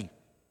gets messy.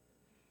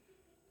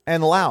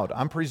 And loud.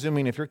 I'm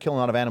presuming if you're killing a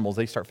lot of animals,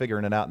 they start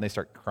figuring it out and they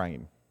start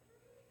crying.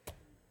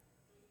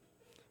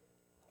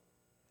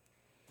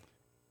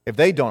 If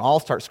they don't,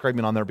 I'll start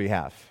screaming on their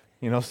behalf.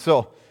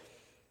 So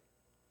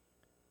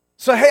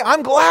hey,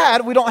 I'm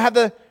glad we don't have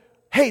the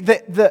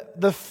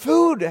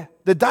food,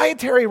 the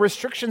dietary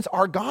restrictions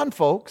are gone,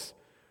 folks.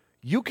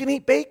 You can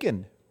eat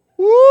bacon.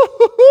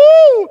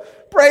 Woo-hoo-hoo!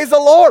 Praise the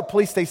Lord.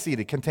 Please stay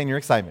seated. Contain your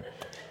excitement.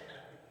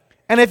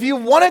 And if you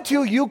wanted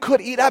to, you could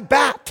eat a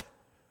bat.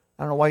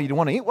 I don't know why you'd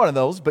want to eat one of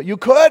those, but you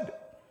could.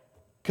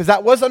 Because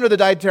that was under the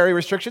dietary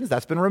restrictions.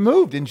 That's been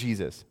removed in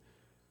Jesus.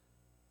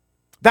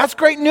 That's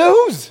great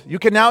news. You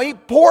can now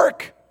eat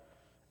pork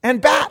and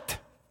bat.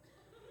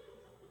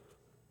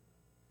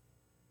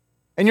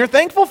 And you're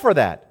thankful for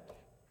that.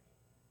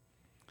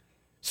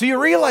 So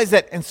you realize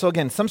that, and so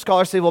again, some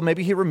scholars say, well,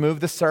 maybe he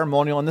removed the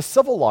ceremonial and the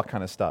civil law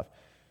kind of stuff.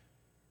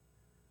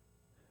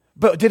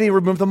 But did he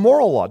remove the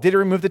moral law? Did he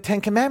remove the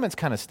Ten Commandments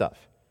kind of stuff?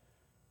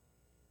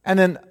 And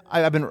then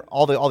I've been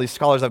all these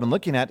scholars I've been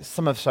looking at,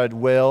 some have said,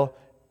 well,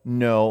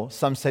 no.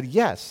 Some said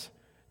yes.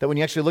 That when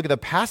you actually look at the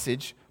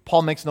passage,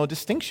 Paul makes no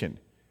distinction.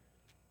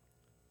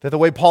 That the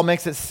way Paul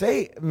makes it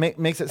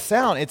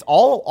sound, it's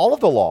all of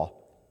the law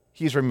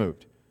he's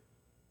removed.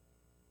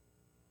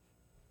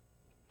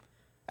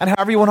 And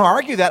however you want to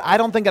argue that, I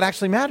don't think it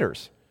actually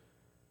matters.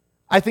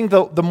 I think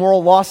the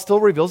moral law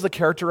still reveals the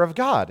character of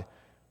God.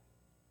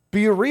 But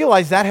you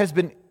realize that has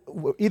been,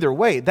 either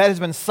way, that has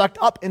been sucked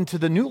up into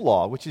the new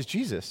law, which is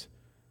Jesus.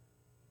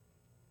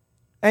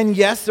 And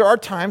yes, there are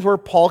times where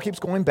Paul keeps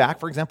going back,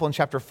 for example, in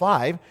chapter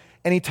 5,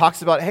 and he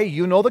talks about, hey,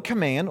 you know the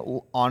command,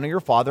 honor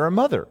your father and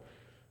mother.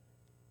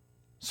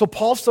 So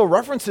Paul still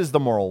references the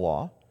moral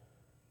law,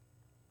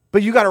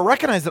 but you got to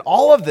recognize that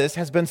all of this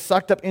has been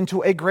sucked up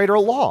into a greater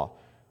law.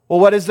 Well,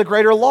 what is the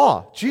greater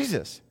law?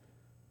 Jesus.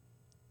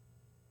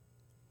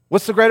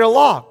 What's the greater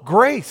law?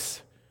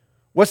 Grace.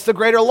 What's the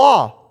greater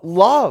law?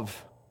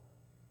 Love.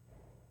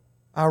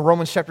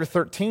 Romans chapter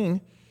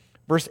 13,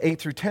 verse 8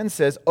 through 10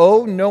 says,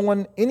 owe no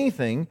one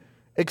anything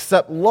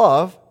except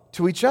love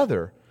to each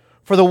other.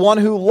 For the one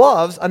who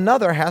loves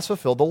another has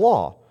fulfilled the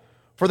law.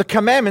 For the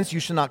commandments, you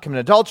shall not commit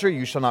adultery,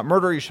 you shall not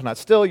murder, you shall not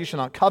steal, you shall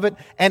not covet,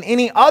 and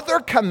any other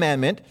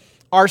commandment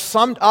are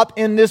summed up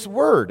in this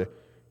word,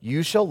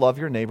 you shall love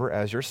your neighbor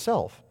as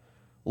yourself.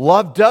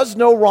 Love does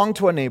no wrong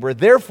to a neighbor,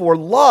 therefore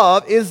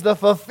love is the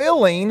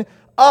fulfilling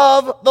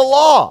of the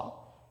law.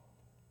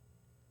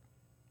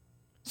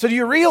 So do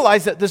you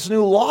realize that this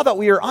new law that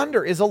we are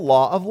under is a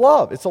law of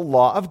love? It's a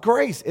law of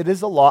grace. It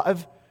is a law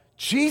of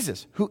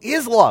Jesus, who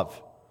is love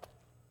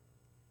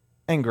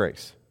and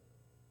grace.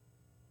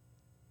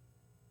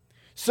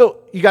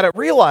 So you got to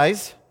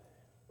realize,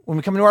 when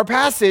we come into our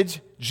passage,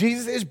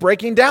 Jesus is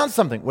breaking down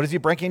something. What is he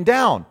breaking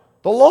down?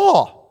 The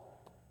law.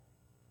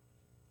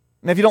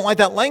 And if you don't like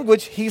that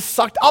language, he's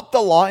sucked up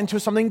the law into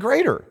something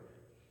greater.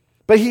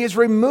 But he has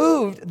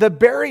removed the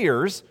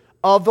barriers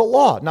of the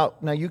law.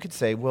 Now you could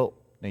say, well,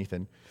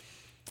 Nathan,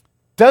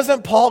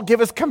 doesn't Paul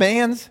give us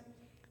commands?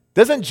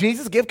 Doesn't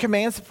Jesus give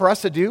commands for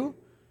us to do?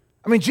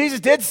 I mean,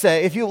 Jesus did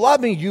say, if you love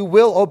me, you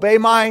will obey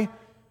my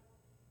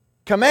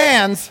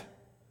commands.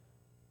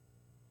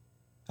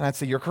 And I'd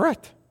say, you're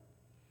correct.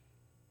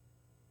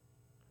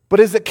 But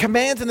is it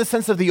commands in the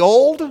sense of the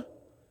old? Or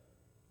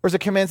is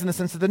it commands in the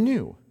sense of the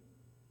new?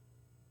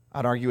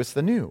 I'd argue it's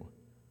the new.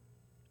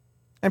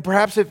 And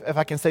perhaps if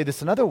I can say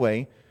this another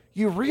way,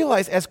 you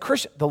realize as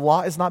Christians, the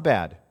law is not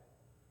bad.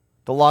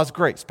 The law is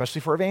great,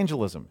 especially for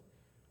evangelism.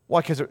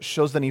 Why? Because it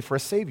shows the need for a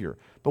Savior.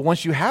 But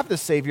once you have the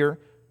Savior,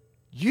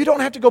 you don't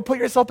have to go put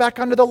yourself back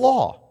under the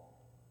law.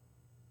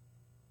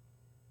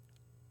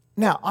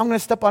 Now, I'm going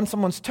to step on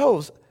someone's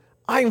toes.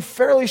 I am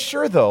fairly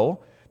sure, though,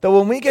 that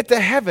when we get to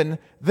heaven,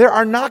 there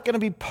are not going to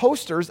be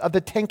posters of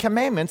the Ten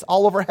Commandments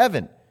all over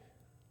heaven.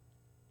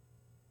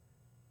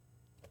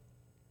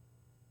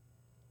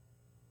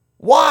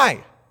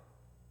 Why?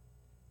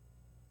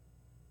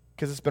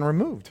 Because it's been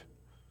removed.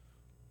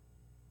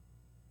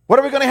 What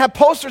are we going to have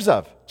posters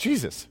of?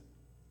 Jesus.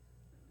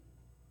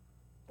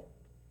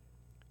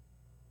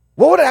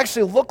 What would it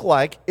actually look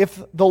like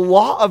if the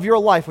law of your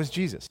life was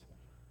Jesus?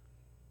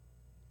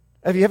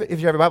 If you have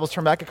your Bibles,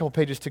 turn back a couple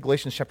pages to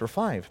Galatians chapter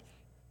 5.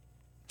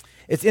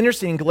 It's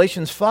interesting, in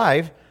Galatians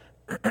 5,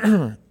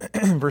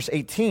 verse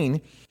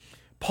 18,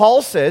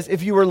 Paul says,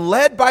 if you were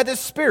led by the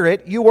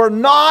Spirit, you are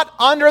not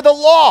under the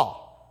law.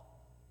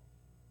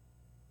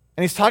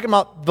 And he's talking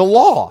about the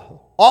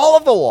law, all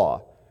of the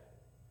law.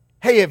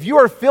 Hey, if you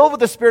are filled with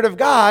the Spirit of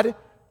God,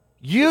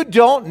 you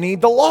don't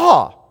need the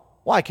law.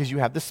 Why? Because you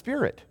have the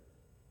Spirit.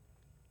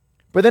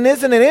 But then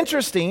isn't it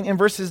interesting, in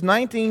verses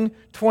 19,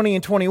 20,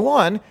 and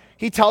 21,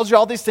 he tells you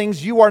all these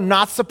things you are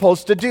not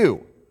supposed to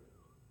do.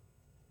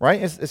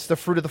 Right? It's the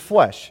fruit of the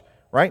flesh,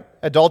 right?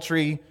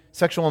 Adultery,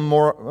 sexual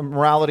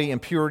immorality,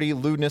 impurity,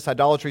 lewdness,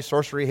 idolatry,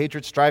 sorcery,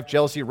 hatred, strife,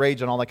 jealousy,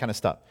 rage, and all that kind of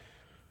stuff.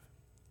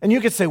 And you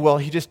could say, well,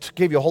 he just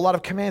gave you a whole lot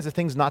of commands of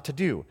things not to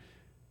do.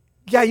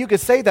 Yeah, you could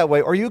say it that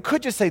way, or you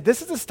could just say,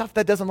 this is the stuff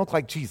that doesn't look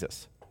like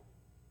Jesus.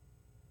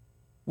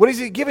 What has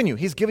he given you?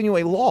 He's given you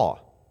a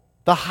law,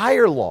 the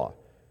higher law.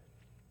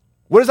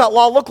 What does that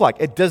law look like?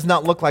 It does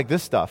not look like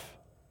this stuff.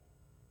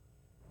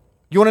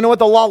 You want to know what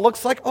the law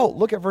looks like? Oh,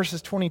 look at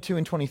verses 22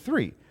 and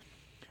 23.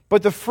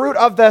 But the fruit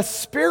of the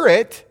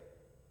Spirit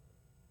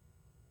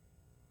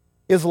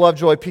is love,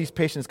 joy, peace,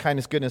 patience,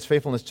 kindness, goodness,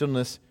 faithfulness,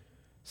 gentleness,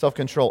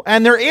 self-control.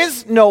 And there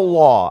is no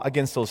law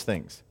against those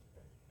things.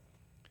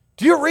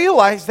 Do you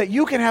realize that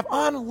you can have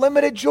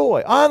unlimited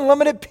joy,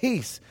 unlimited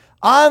peace,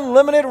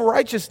 unlimited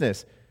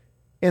righteousness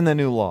in the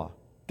new law?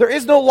 There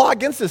is no law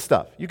against this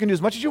stuff. You can do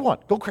as much as you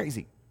want. Go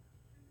crazy.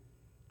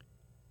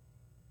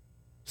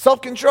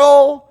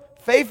 Self-control,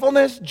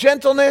 faithfulness,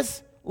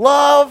 gentleness,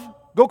 love,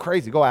 go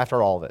crazy. Go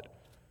after all of it.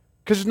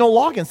 Because there's no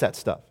law against that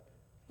stuff.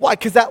 Why?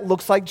 Because that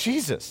looks like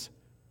Jesus.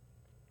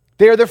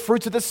 They are the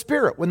fruits of the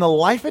Spirit. When the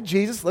life of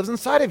Jesus lives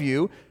inside of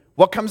you,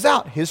 what comes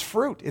out? His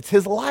fruit. It's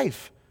his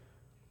life.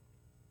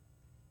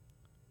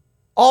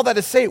 All that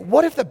to say,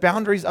 what if the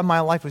boundaries of my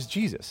life was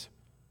Jesus?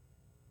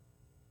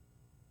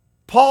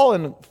 Paul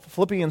in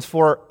Philippians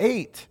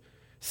 4:8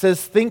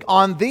 says, think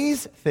on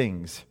these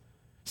things.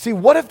 See,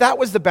 what if that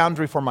was the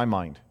boundary for my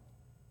mind?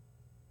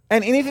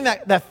 And anything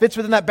that fits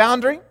within that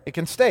boundary, it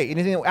can stay.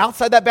 Anything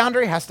outside that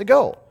boundary has to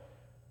go.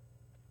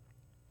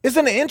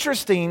 Isn't it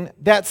interesting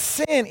that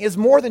sin is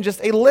more than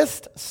just a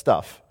list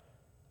stuff?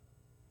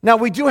 Now,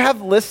 we do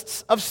have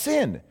lists of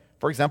sin.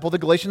 For example, the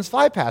Galatians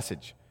 5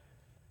 passage.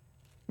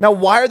 Now,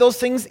 why are those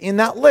things in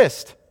that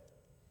list?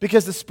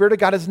 Because the Spirit of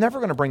God is never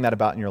going to bring that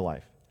about in your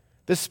life.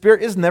 The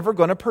Spirit is never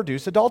going to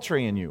produce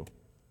adultery in you.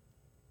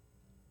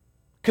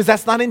 Because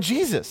that's not in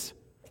Jesus.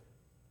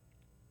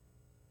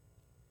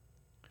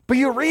 But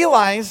you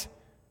realize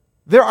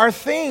there are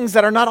things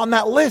that are not on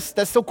that list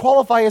that still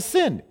qualify as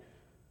sin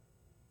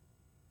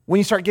when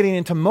you start getting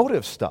into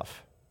motive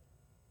stuff.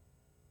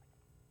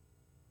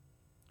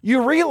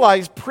 You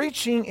realize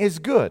preaching is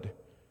good.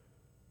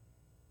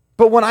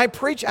 But when I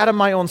preach out of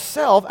my own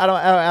self, out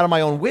of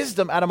my own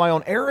wisdom, out of my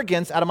own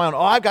arrogance, out of my own,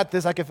 I've got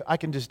this, I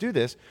can just do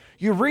this,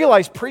 you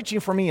realize preaching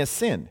for me is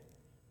sin.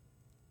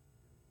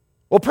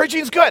 Well,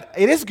 preaching is good.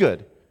 It is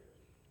good.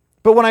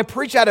 But when I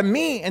preach out of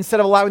me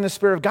instead of allowing the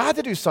Spirit of God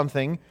to do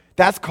something,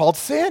 that's called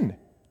sin.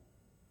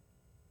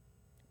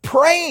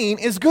 Praying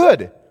is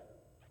good.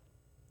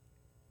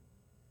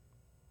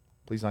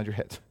 Please nod your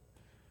head.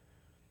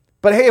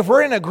 But hey, if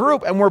we're in a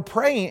group and we're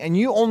praying and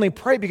you only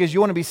pray because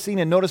you want to be seen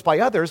and noticed by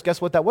others, guess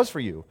what that was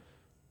for you?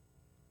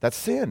 That's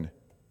sin,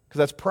 because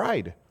that's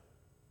pride.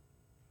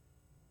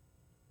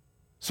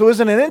 So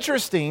isn't it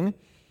interesting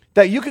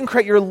that you can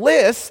create your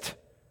list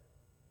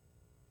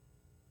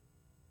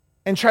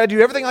and try to do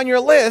everything on your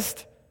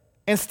list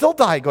and still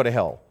go to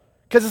hell?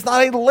 Because it's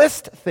not a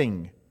list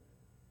thing.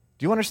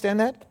 Do you understand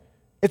that?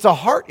 It's a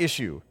heart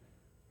issue.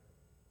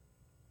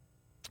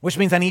 Which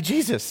means I need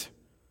Jesus.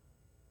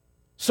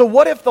 So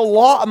what if the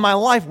law of my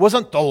life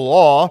wasn't the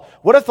law?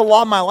 What if the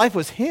law of my life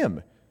was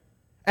him?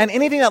 And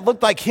anything that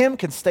looked like him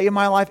can stay in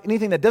my life.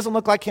 Anything that doesn't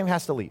look like him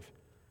has to leave.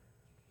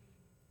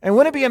 And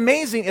wouldn't it be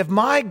amazing if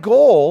my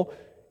goal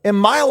in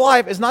my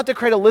life is not to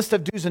create a list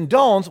of do's and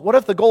don'ts? What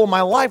if the goal of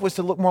my life was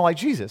to look more like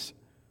Jesus?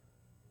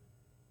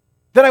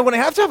 Then I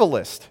wouldn't have to have a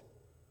list.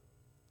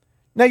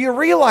 Now you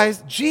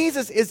realize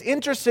Jesus is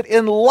interested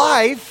in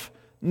life,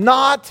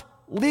 not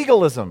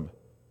legalism.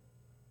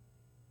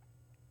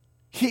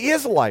 He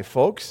is life,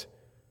 folks.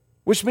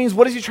 Which means,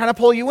 what is he trying to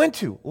pull you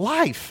into?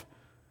 Life.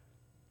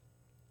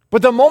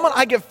 But the moment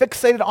I get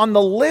fixated on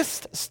the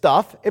list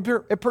stuff,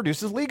 it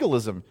produces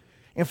legalism.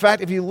 In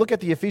fact, if you look at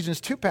the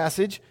Ephesians 2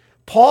 passage,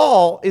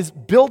 Paul is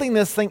building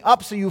this thing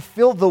up so you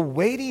feel the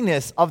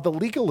weightiness of the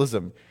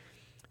legalism.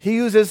 He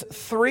uses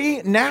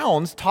 3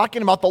 nouns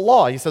talking about the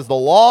law. He says the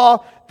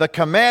law, the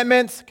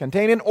commandments,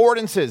 containing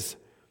ordinances.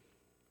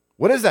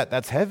 What is that?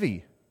 That's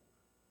heavy.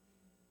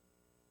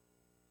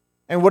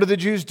 And what did the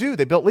Jews do?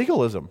 They built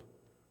legalism.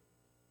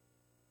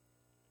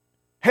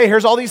 Hey,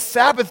 here's all these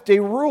Sabbath day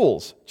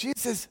rules.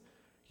 Jesus says,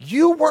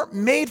 you weren't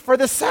made for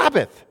the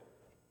Sabbath.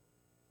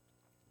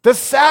 The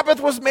Sabbath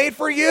was made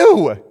for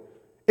you.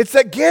 It's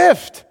a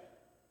gift.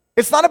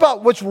 It's not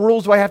about which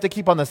rules do I have to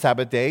keep on the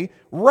Sabbath day.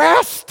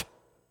 Rest.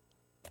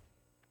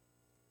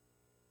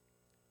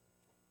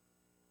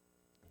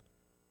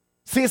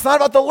 See, it's not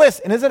about the list.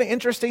 And isn't it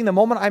interesting? The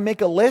moment I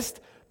make a list,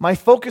 my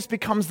focus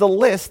becomes the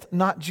list,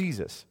 not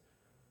Jesus.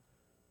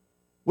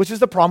 Which is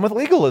the problem with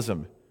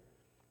legalism.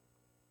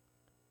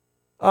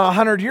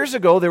 100 years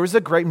ago, there was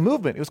a great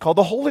movement. It was called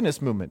the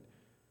holiness movement.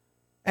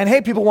 And hey,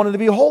 people wanted to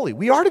be holy.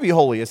 We are to be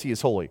holy as he is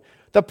holy.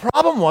 The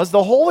problem was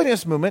the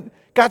holiness movement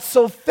got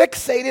so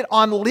fixated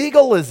on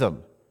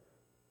legalism.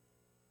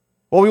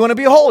 Well, we want to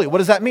be holy. What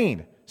does that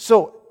mean?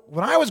 So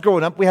when I was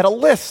growing up, we had a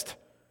list.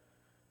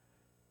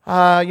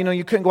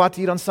 You couldn't go out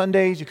to eat on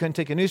Sundays. You couldn't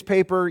take a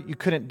newspaper. You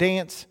couldn't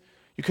dance.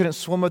 You couldn't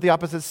swim with the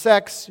opposite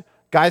sex.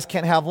 Guys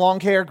can't have long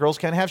hair. Girls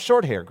can't have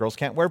short hair. Girls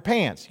can't wear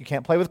pants. You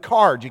can't play with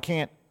cards. You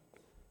can't.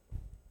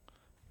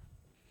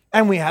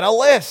 And we had a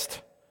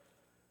list.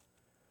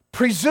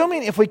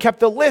 Presuming if we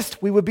kept the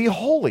list, we would be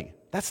holy.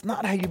 That's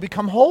not how you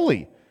become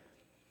holy.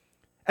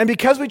 And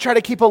because we try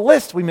to keep a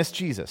list, we miss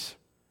Jesus.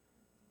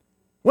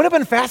 Wouldn't it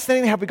have been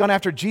fascinating had we gone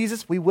after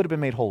Jesus? We would have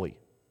been made holy.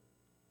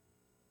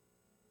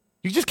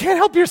 You just can't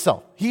help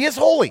yourself. He is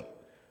holy.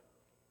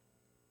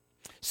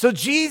 So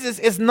Jesus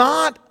is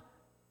not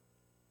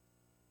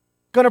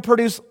going to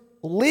produce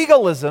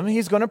legalism.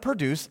 He's going to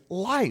produce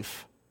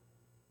life.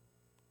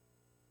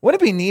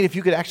 Wouldn't it be neat if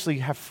you could actually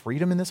have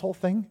freedom in this whole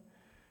thing?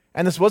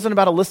 And this wasn't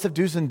about a list of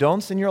do's and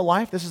don'ts in your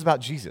life. This is about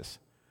Jesus.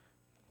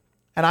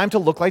 And I'm to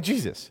look like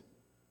Jesus.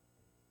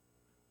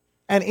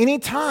 And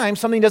anytime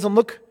something doesn't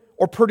look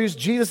or produce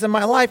Jesus in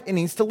my life, it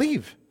needs to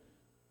leave.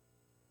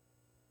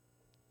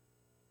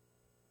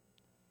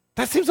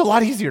 That seems a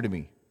lot easier to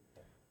me.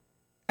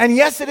 And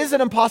yes, it is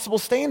an impossible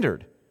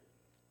standard.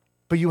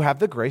 But you have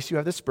the grace, you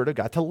have the Spirit of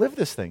God to live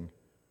this thing.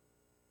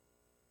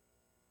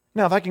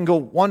 Now, if I can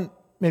go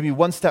maybe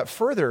one step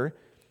further,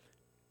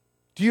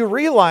 do you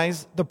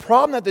realize the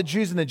problem that the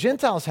Jews and the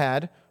Gentiles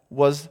had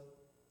was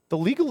the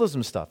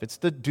legalism stuff? It's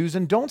the do's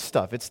and don'ts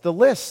stuff. It's the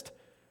list.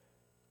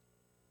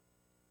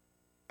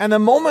 And the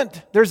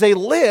moment there's a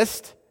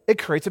list, it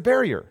creates a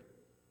barrier.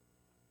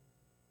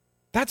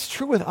 That's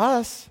true with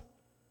us.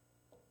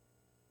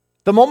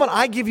 The moment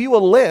I give you a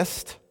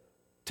list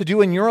to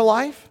do in your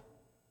life,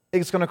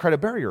 it's going to create a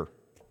barrier.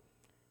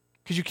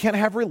 Because you can't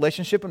have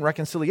relationship and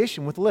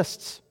reconciliation with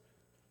lists.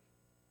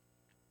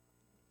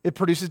 It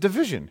produces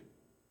division.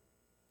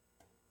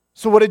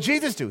 So what did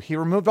Jesus do? He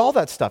removed all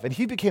that stuff and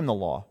he became the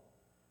law.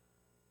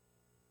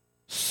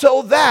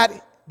 So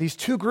that these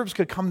two groups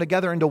could come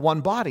together into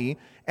one body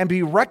and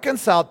be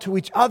reconciled to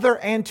each other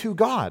and to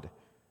God.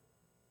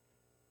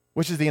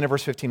 Which is the end of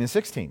verse 15 and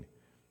 16.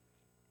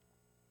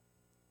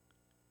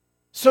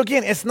 So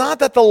again, it's not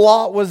that the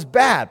law was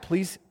bad.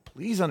 Please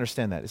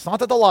understand that. It's not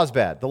that the law is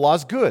bad. The law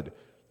is good.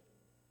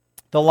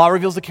 The law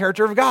reveals the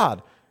character of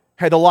God.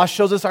 Hey, the law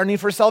shows us our need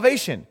for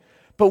salvation.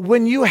 But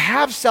when you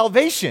have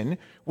salvation,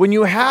 when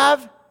you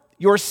have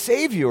your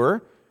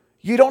Savior,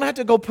 you don't have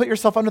to go put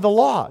yourself under the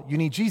law. You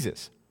need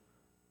Jesus.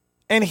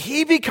 And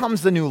he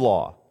becomes the new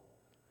law.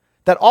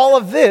 That all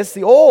of this,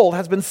 the old,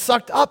 has been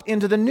sucked up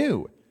into the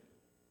new.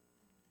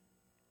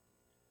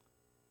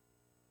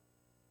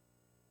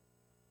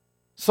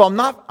 So I'm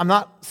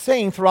not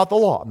saying throughout the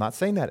law. I'm not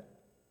saying that.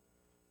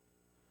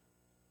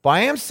 But I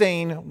am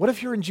saying, what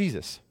if you're in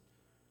Jesus?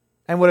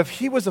 And what if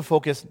he was the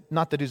focus,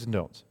 not the do's and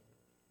don'ts?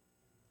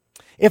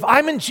 If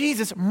I'm in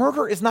Jesus,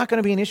 murder is not going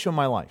to be an issue in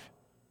my life.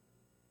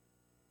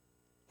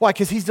 Why?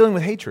 Because he's dealing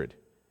with hatred.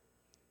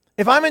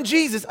 If I'm in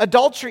Jesus,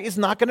 adultery is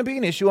not going to be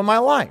an issue in my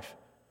life.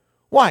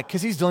 Why?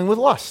 Because he's dealing with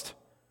lust.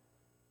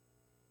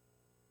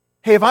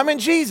 Hey, if I'm in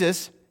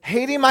Jesus,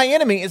 hating my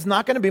enemy is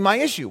not going to be my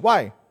issue.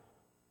 Why?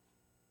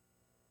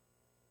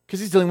 Because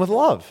he's dealing with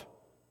love.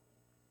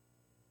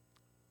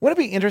 Wouldn't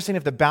it be interesting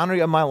if the boundary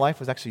of my life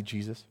was actually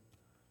Jesus?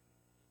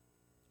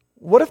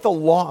 What if the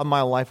law of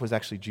my life was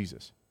actually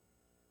Jesus?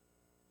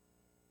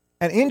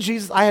 And in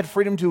Jesus, I had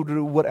freedom to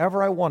do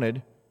whatever I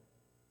wanted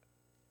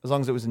as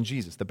long as it was in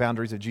Jesus, the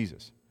boundaries of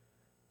Jesus.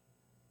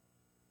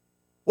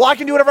 Well, I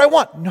can do whatever I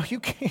want. No, you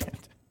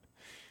can't.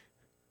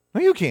 No,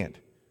 you can't.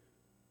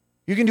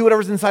 You can do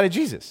whatever's inside of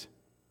Jesus.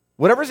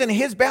 Whatever's in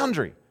his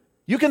boundary.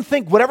 You can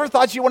think whatever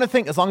thoughts you want to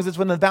think as long as it's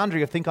within the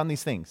boundary of think on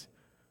these things.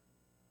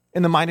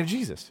 In the mind of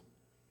Jesus.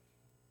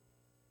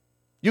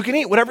 You can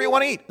eat whatever you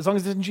want to eat as long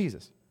as it's in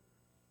Jesus.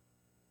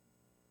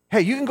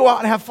 Hey, you can go out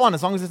and have fun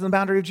as long as it's in the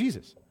boundary of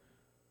Jesus.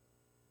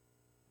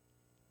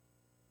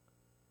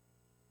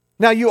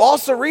 Now, you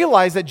also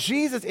realize that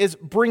Jesus is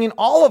bringing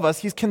all of us,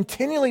 he's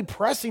continually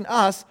pressing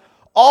us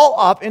all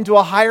up into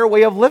a higher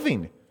way of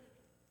living.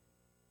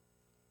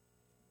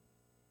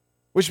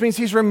 Which means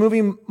he's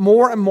removing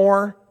more and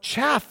more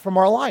chaff from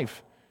our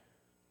life.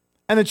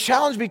 And the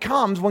challenge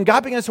becomes when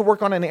God begins to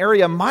work on an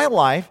area of my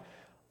life,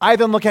 I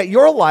then look at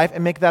your life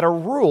and make that a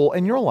rule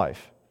in your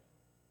life.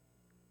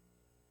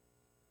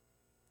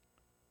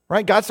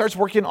 Right? God starts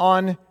working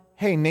on,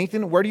 hey,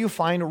 Nathan, where do you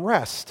find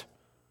rest?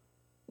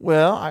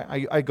 Well,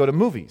 I go to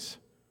movies.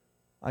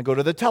 I go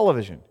to the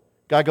television.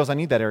 God goes, I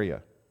need that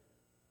area.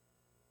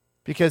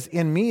 Because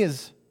in me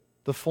is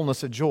the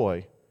fullness of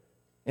joy.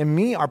 In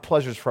me are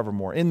pleasures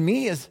forevermore. In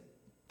me is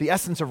the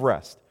essence of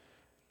rest.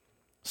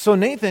 So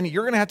Nathan,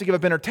 you're going to have to give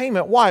up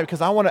entertainment. Why?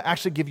 Because I want to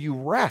actually give you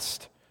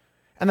rest.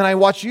 And then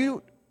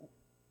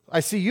I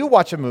see you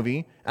watch a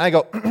movie, and I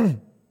go, if you're going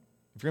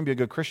to be a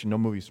good Christian, no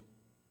movies.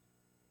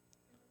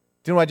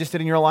 Do you know what I just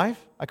did in your life?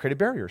 I created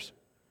barriers.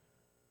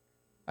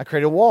 I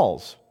created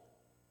walls.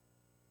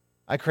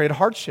 I created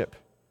hardship.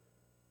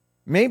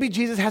 Maybe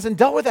Jesus hasn't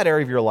dealt with that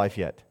area of your life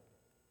yet.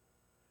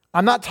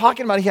 I'm not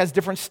talking about he has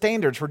different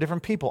standards for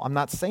different people. I'm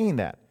not saying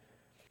that.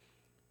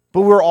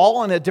 But we're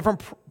all in a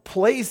different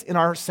place in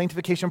our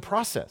sanctification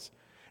process.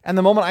 And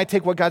the moment I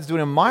take what God's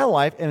doing in my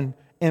life and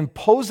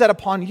impose that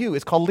upon you,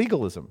 it's called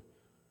legalism.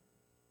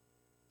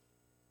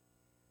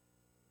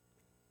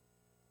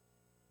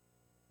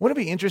 Wouldn't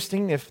it be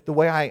interesting if the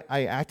way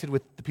I acted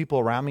with the people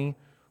around me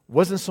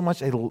wasn't so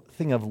much a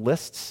thing of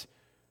lists,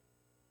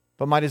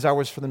 but my desire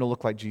was for them to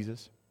look like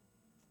Jesus?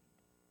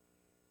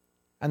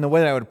 And the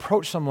way that I would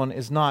approach someone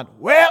is not,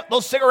 well,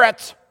 those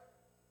cigarettes.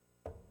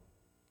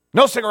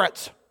 No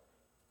cigarettes.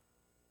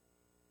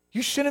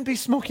 You shouldn't be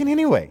smoking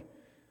anyway.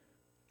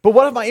 But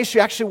what if my issue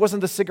actually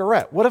wasn't the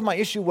cigarette? What if my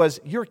issue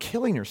was you're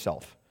killing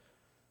yourself?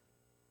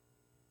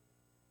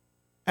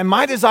 And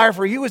my desire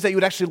for you is that you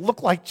would actually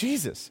look like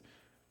Jesus.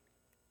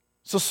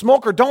 So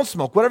smoke or don't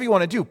smoke, whatever you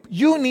want to do,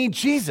 you need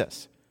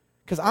Jesus.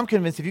 Because I'm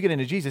convinced if you get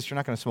into Jesus, you're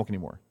not going to smoke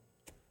anymore.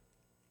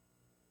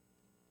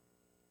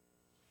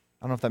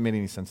 I don't know if that made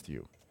any sense to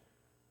you.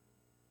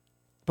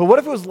 But what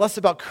if it was less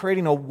about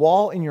creating a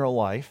wall in your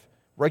life,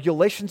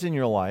 regulations in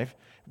your life?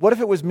 What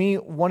if it was me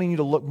wanting you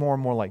to look more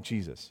and more like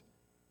Jesus?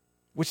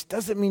 Which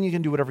doesn't mean you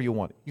can do whatever you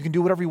want. You can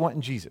do whatever you want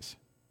in Jesus,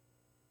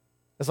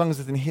 as long as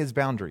it's in his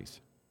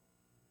boundaries.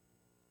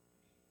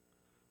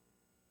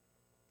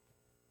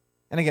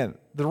 And again,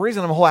 the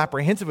reason I'm a whole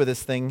apprehensive with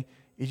this thing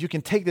is you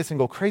can take this and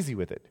go crazy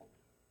with it.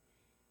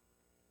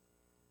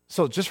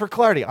 So just for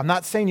clarity, I'm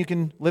not saying you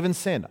can live in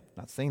sin. I'm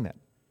not saying that.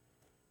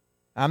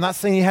 I'm not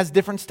saying he has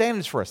different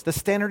standards for us. The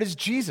standard is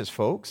Jesus,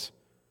 folks.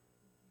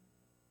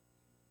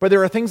 But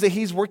there are things that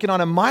he's working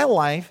on in my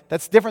life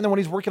that's different than what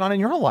he's working on in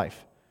your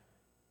life.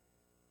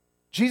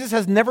 Jesus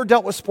has never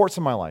dealt with sports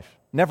in my life.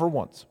 Never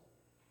once.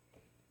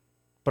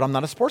 But I'm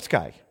not a sports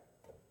guy.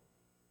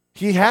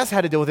 He has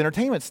had to deal with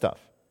entertainment stuff.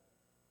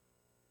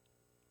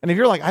 And if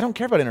you're like, I don't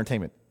care about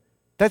entertainment,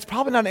 that's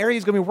probably not an area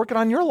he's going to be working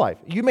on in your life.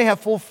 You may have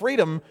full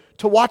freedom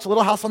to watch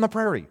Little House on the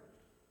Prairie.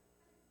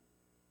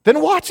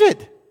 Then watch it.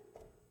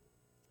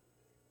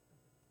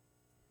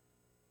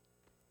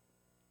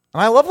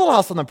 And I love Little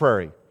House on the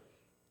Prairie.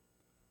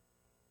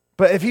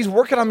 But if he's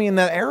working on me in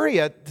that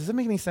area, does it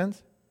make any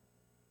sense?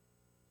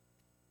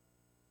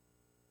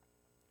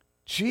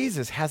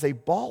 Jesus has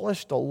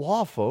abolished the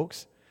law,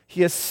 folks.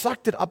 He has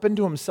sucked it up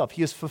into himself.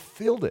 He has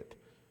fulfilled it.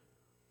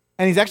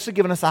 And he's actually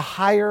given us a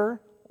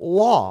higher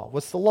law.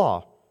 What's the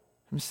law?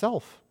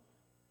 Himself.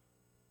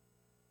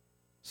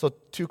 So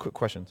 2 quick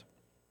questions.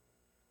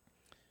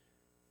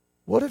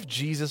 What if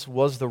Jesus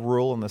was the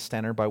rule and the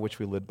standard by which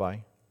we live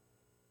by?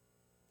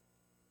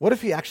 What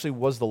if he actually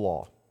was the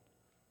law?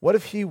 What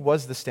if he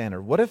was the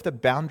standard? What if the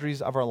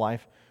boundaries of our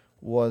life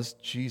was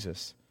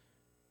Jesus?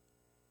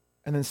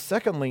 And then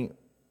secondly,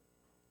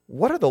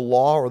 what are the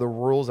law or the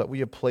rules that we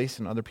have placed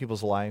in other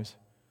people's lives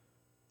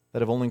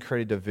that have only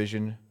created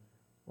division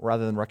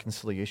rather than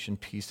reconciliation,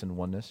 peace, and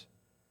oneness?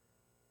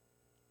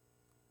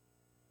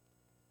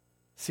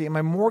 See, am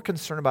I more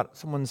concerned about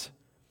someone's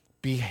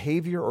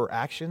behavior or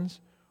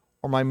actions,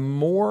 or am I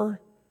more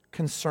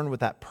concerned with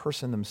that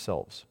person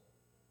themselves?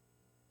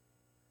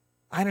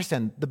 I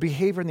understand the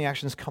behavior and the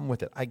actions come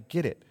with it. I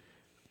get it.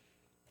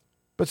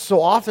 But so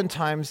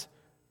oftentimes,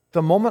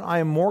 the moment I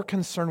am more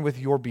concerned with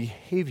your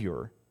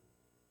behavior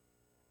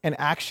and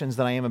actions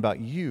than I am about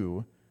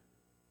you,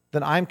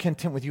 then I'm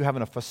content with you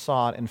having a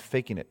facade and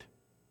faking it.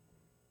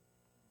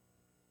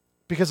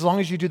 Because as long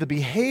as you do the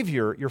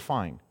behavior, you're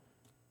fine.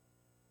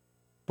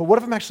 But what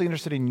if I'm actually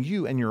interested in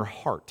you and your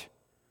heart,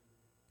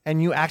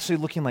 and you actually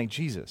looking like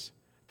Jesus?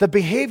 The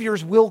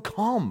behaviors will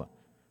come.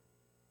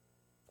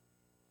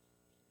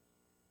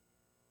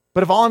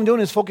 But if all I'm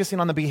doing is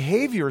focusing on the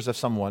behaviors of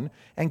someone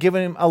and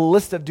giving him a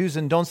list of do's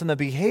and don'ts in the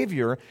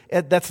behavior,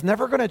 that's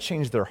never going to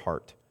change their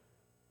heart.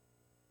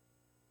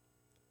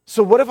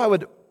 So what if I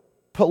would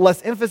put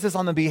less emphasis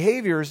on the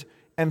behaviors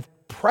and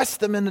press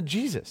them into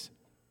Jesus?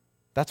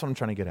 That's what I'm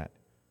trying to get at.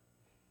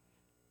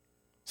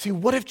 See,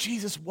 what if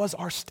Jesus was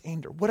our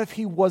standard? What if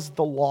he was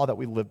the law that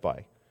we live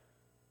by?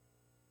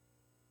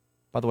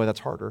 By the way, that's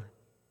harder.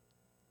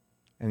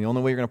 And the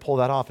only way you're going to pull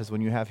that off is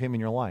when you have him in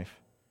your life.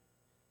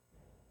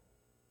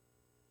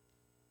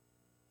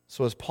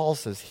 So as Paul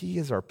says, he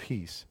is our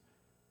peace.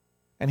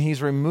 And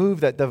he's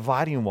removed that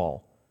dividing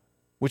wall,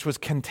 which was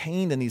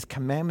contained in these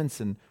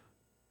commandments and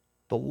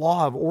the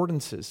law of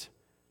ordinances.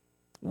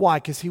 Why?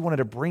 Because he wanted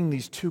to bring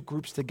these two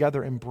groups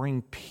together and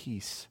bring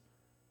peace.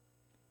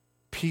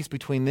 Peace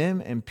between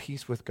them and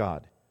peace with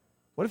God.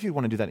 What if you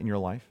want to do that in your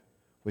life,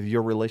 with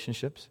your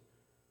relationships?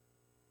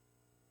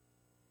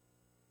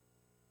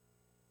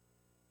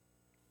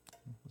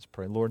 Let's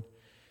pray. Lord,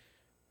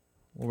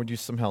 would you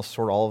somehow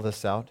sort all of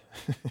this out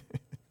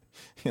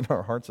in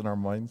our hearts and our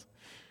minds?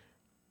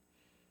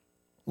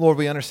 Lord,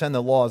 we understand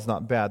the law is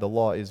not bad. The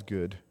law is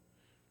good.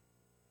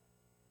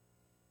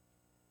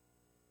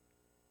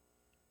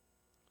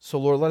 So,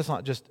 Lord, let us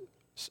not just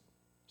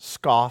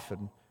scoff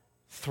and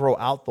throw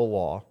out the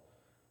law.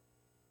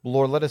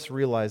 Lord, let us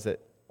realize that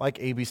like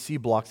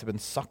ABC blocks have been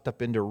sucked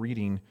up into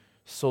reading,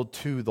 so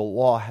too the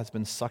law has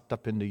been sucked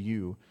up into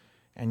you,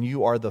 and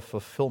you are the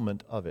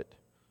fulfillment of it.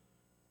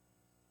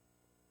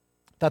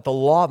 That the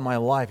law of my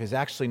life is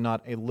actually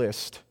not a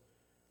list.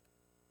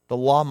 The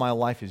law of my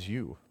life is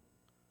you.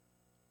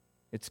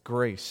 It's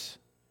grace.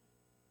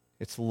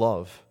 It's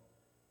love.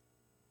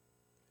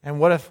 And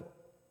what if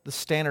the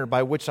standard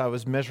by which I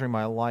was measuring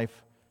my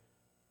life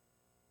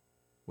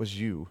was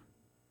you?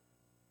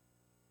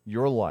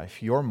 Your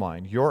life, your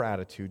mind, your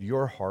attitude,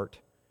 your heart.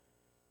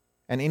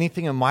 And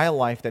anything in my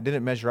life that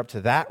didn't measure up to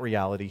that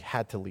reality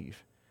had to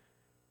leave.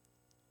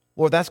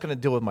 Lord, that's going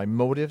to deal with my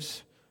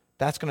motives.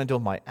 That's going to deal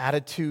with my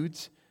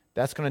attitudes.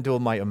 That's going to deal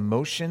with my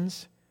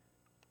emotions.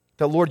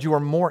 That, Lord, you are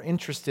more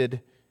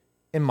interested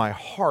in my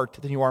heart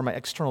than you are in my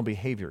external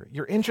behavior.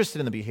 You're interested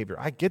in the behavior.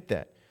 I get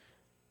that.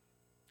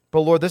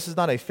 But, Lord, this is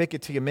not a fake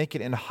it till you make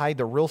it and hide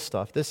the real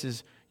stuff. This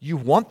is, you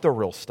want the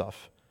real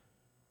stuff.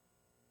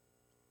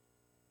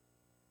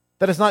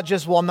 That it's not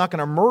just, well, I'm not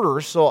going to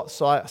murder, so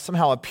I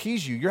somehow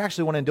appease you. You're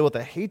actually wanting to deal with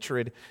the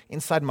hatred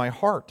inside my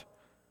heart.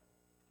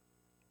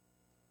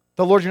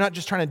 The Lord, you're not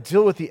just trying to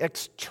deal with the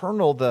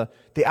external, the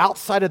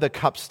outside of the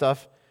cup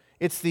stuff.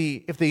 It's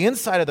if the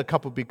inside of the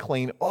cup would be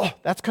clean,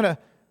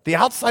 the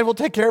outside will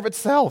take care of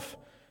itself.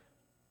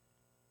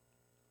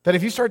 That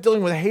if you start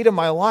dealing with hate in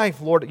my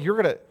life, Lord,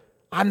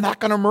 I'm not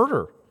going to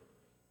murder.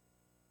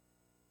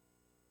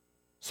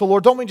 So,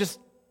 Lord,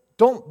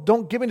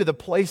 don't get me to the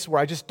place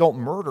where I just don't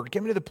murder.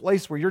 Get me to the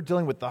place where you're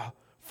dealing with the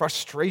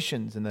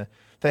frustrations and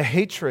the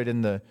hatred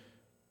and the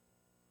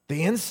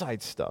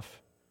inside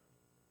stuff.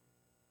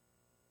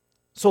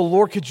 So,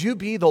 Lord, could you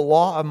be the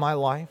law of my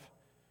life?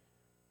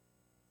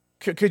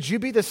 Could you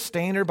be the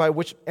standard by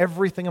which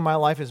everything in my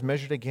life is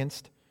measured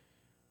against?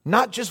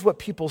 Not just what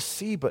people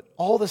see, but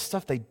all the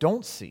stuff they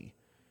don't see.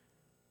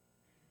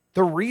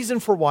 The reason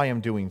for why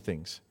I'm doing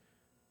things.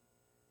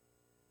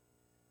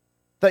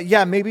 That,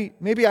 yeah,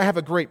 maybe I have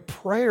a great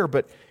prayer,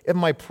 but if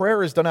my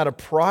prayer is done out of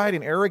pride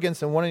and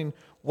arrogance and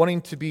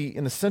wanting to be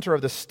in the center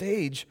of the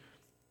stage,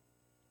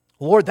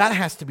 Lord, that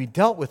has to be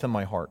dealt with in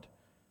my heart.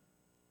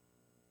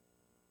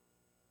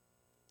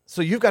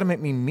 So you've got to make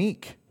me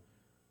meek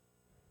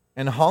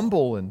and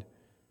humble and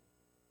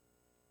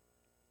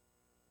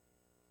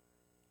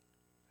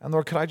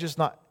Lord, could I just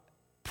not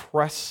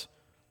press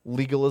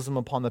legalism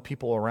upon the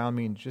people around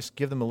me and just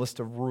give them a list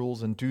of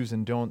rules and do's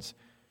and don'ts,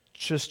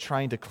 just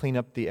trying to clean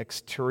up the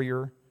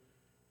exterior?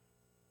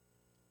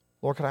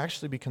 Lord, could I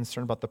actually be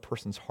concerned about the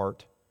person's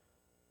heart,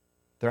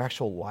 their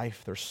actual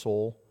life, their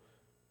soul?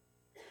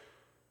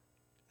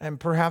 And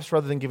perhaps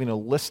rather than giving a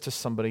list to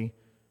somebody,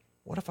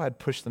 what if I had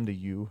pushed them to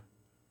you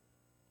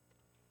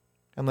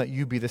and let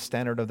you be the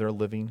standard of their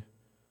living?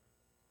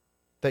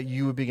 That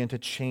you would begin to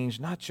change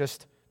not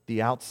just the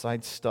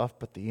outside stuff,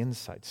 but the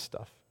inside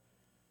stuff.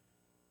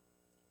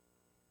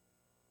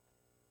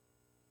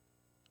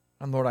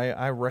 And Lord,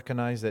 I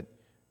recognize that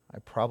I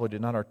probably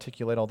did not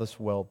articulate all this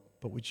well,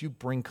 but would you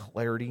bring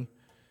clarity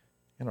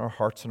in our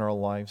hearts and our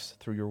lives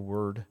through your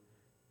word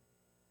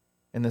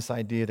and this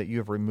idea that you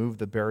have removed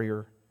the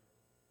barrier,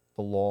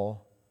 the law,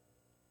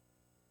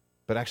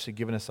 but actually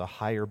given us a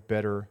higher,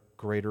 better,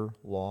 greater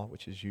law,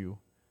 which is you,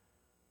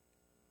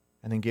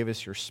 and then gave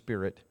us your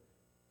Spirit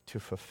to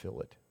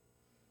fulfill it.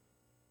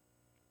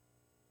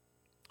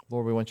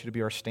 Lord, we want you to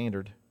be our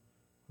standard.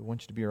 We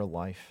want you to be our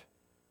life.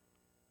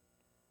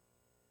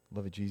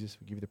 Love of Jesus,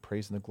 we give you the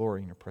praise and the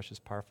glory in your precious,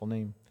 powerful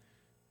name.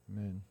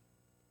 Amen.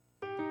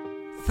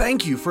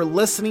 Thank you for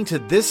listening to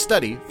this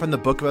study from the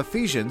book of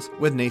Ephesians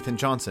with Nathan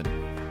Johnson.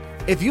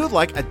 If you would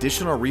like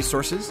additional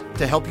resources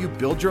to help you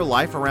build your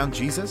life around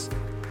Jesus,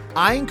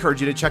 I encourage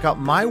you to check out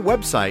my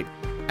website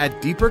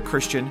at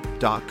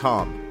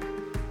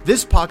deeperchristian.com.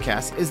 This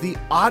podcast is the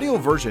audio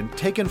version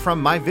taken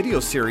from my video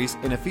series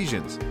in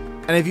Ephesians.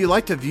 And if you'd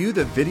like to view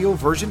the video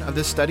version of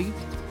this study,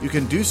 you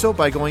can do so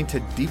by going to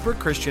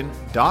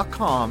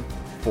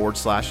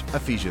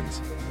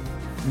deeperchristian.com/Ephesians.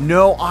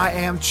 Know I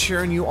am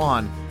cheering you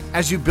on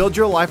as you build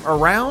your life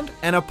around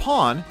and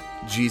upon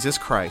Jesus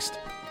Christ.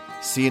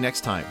 See you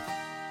next time.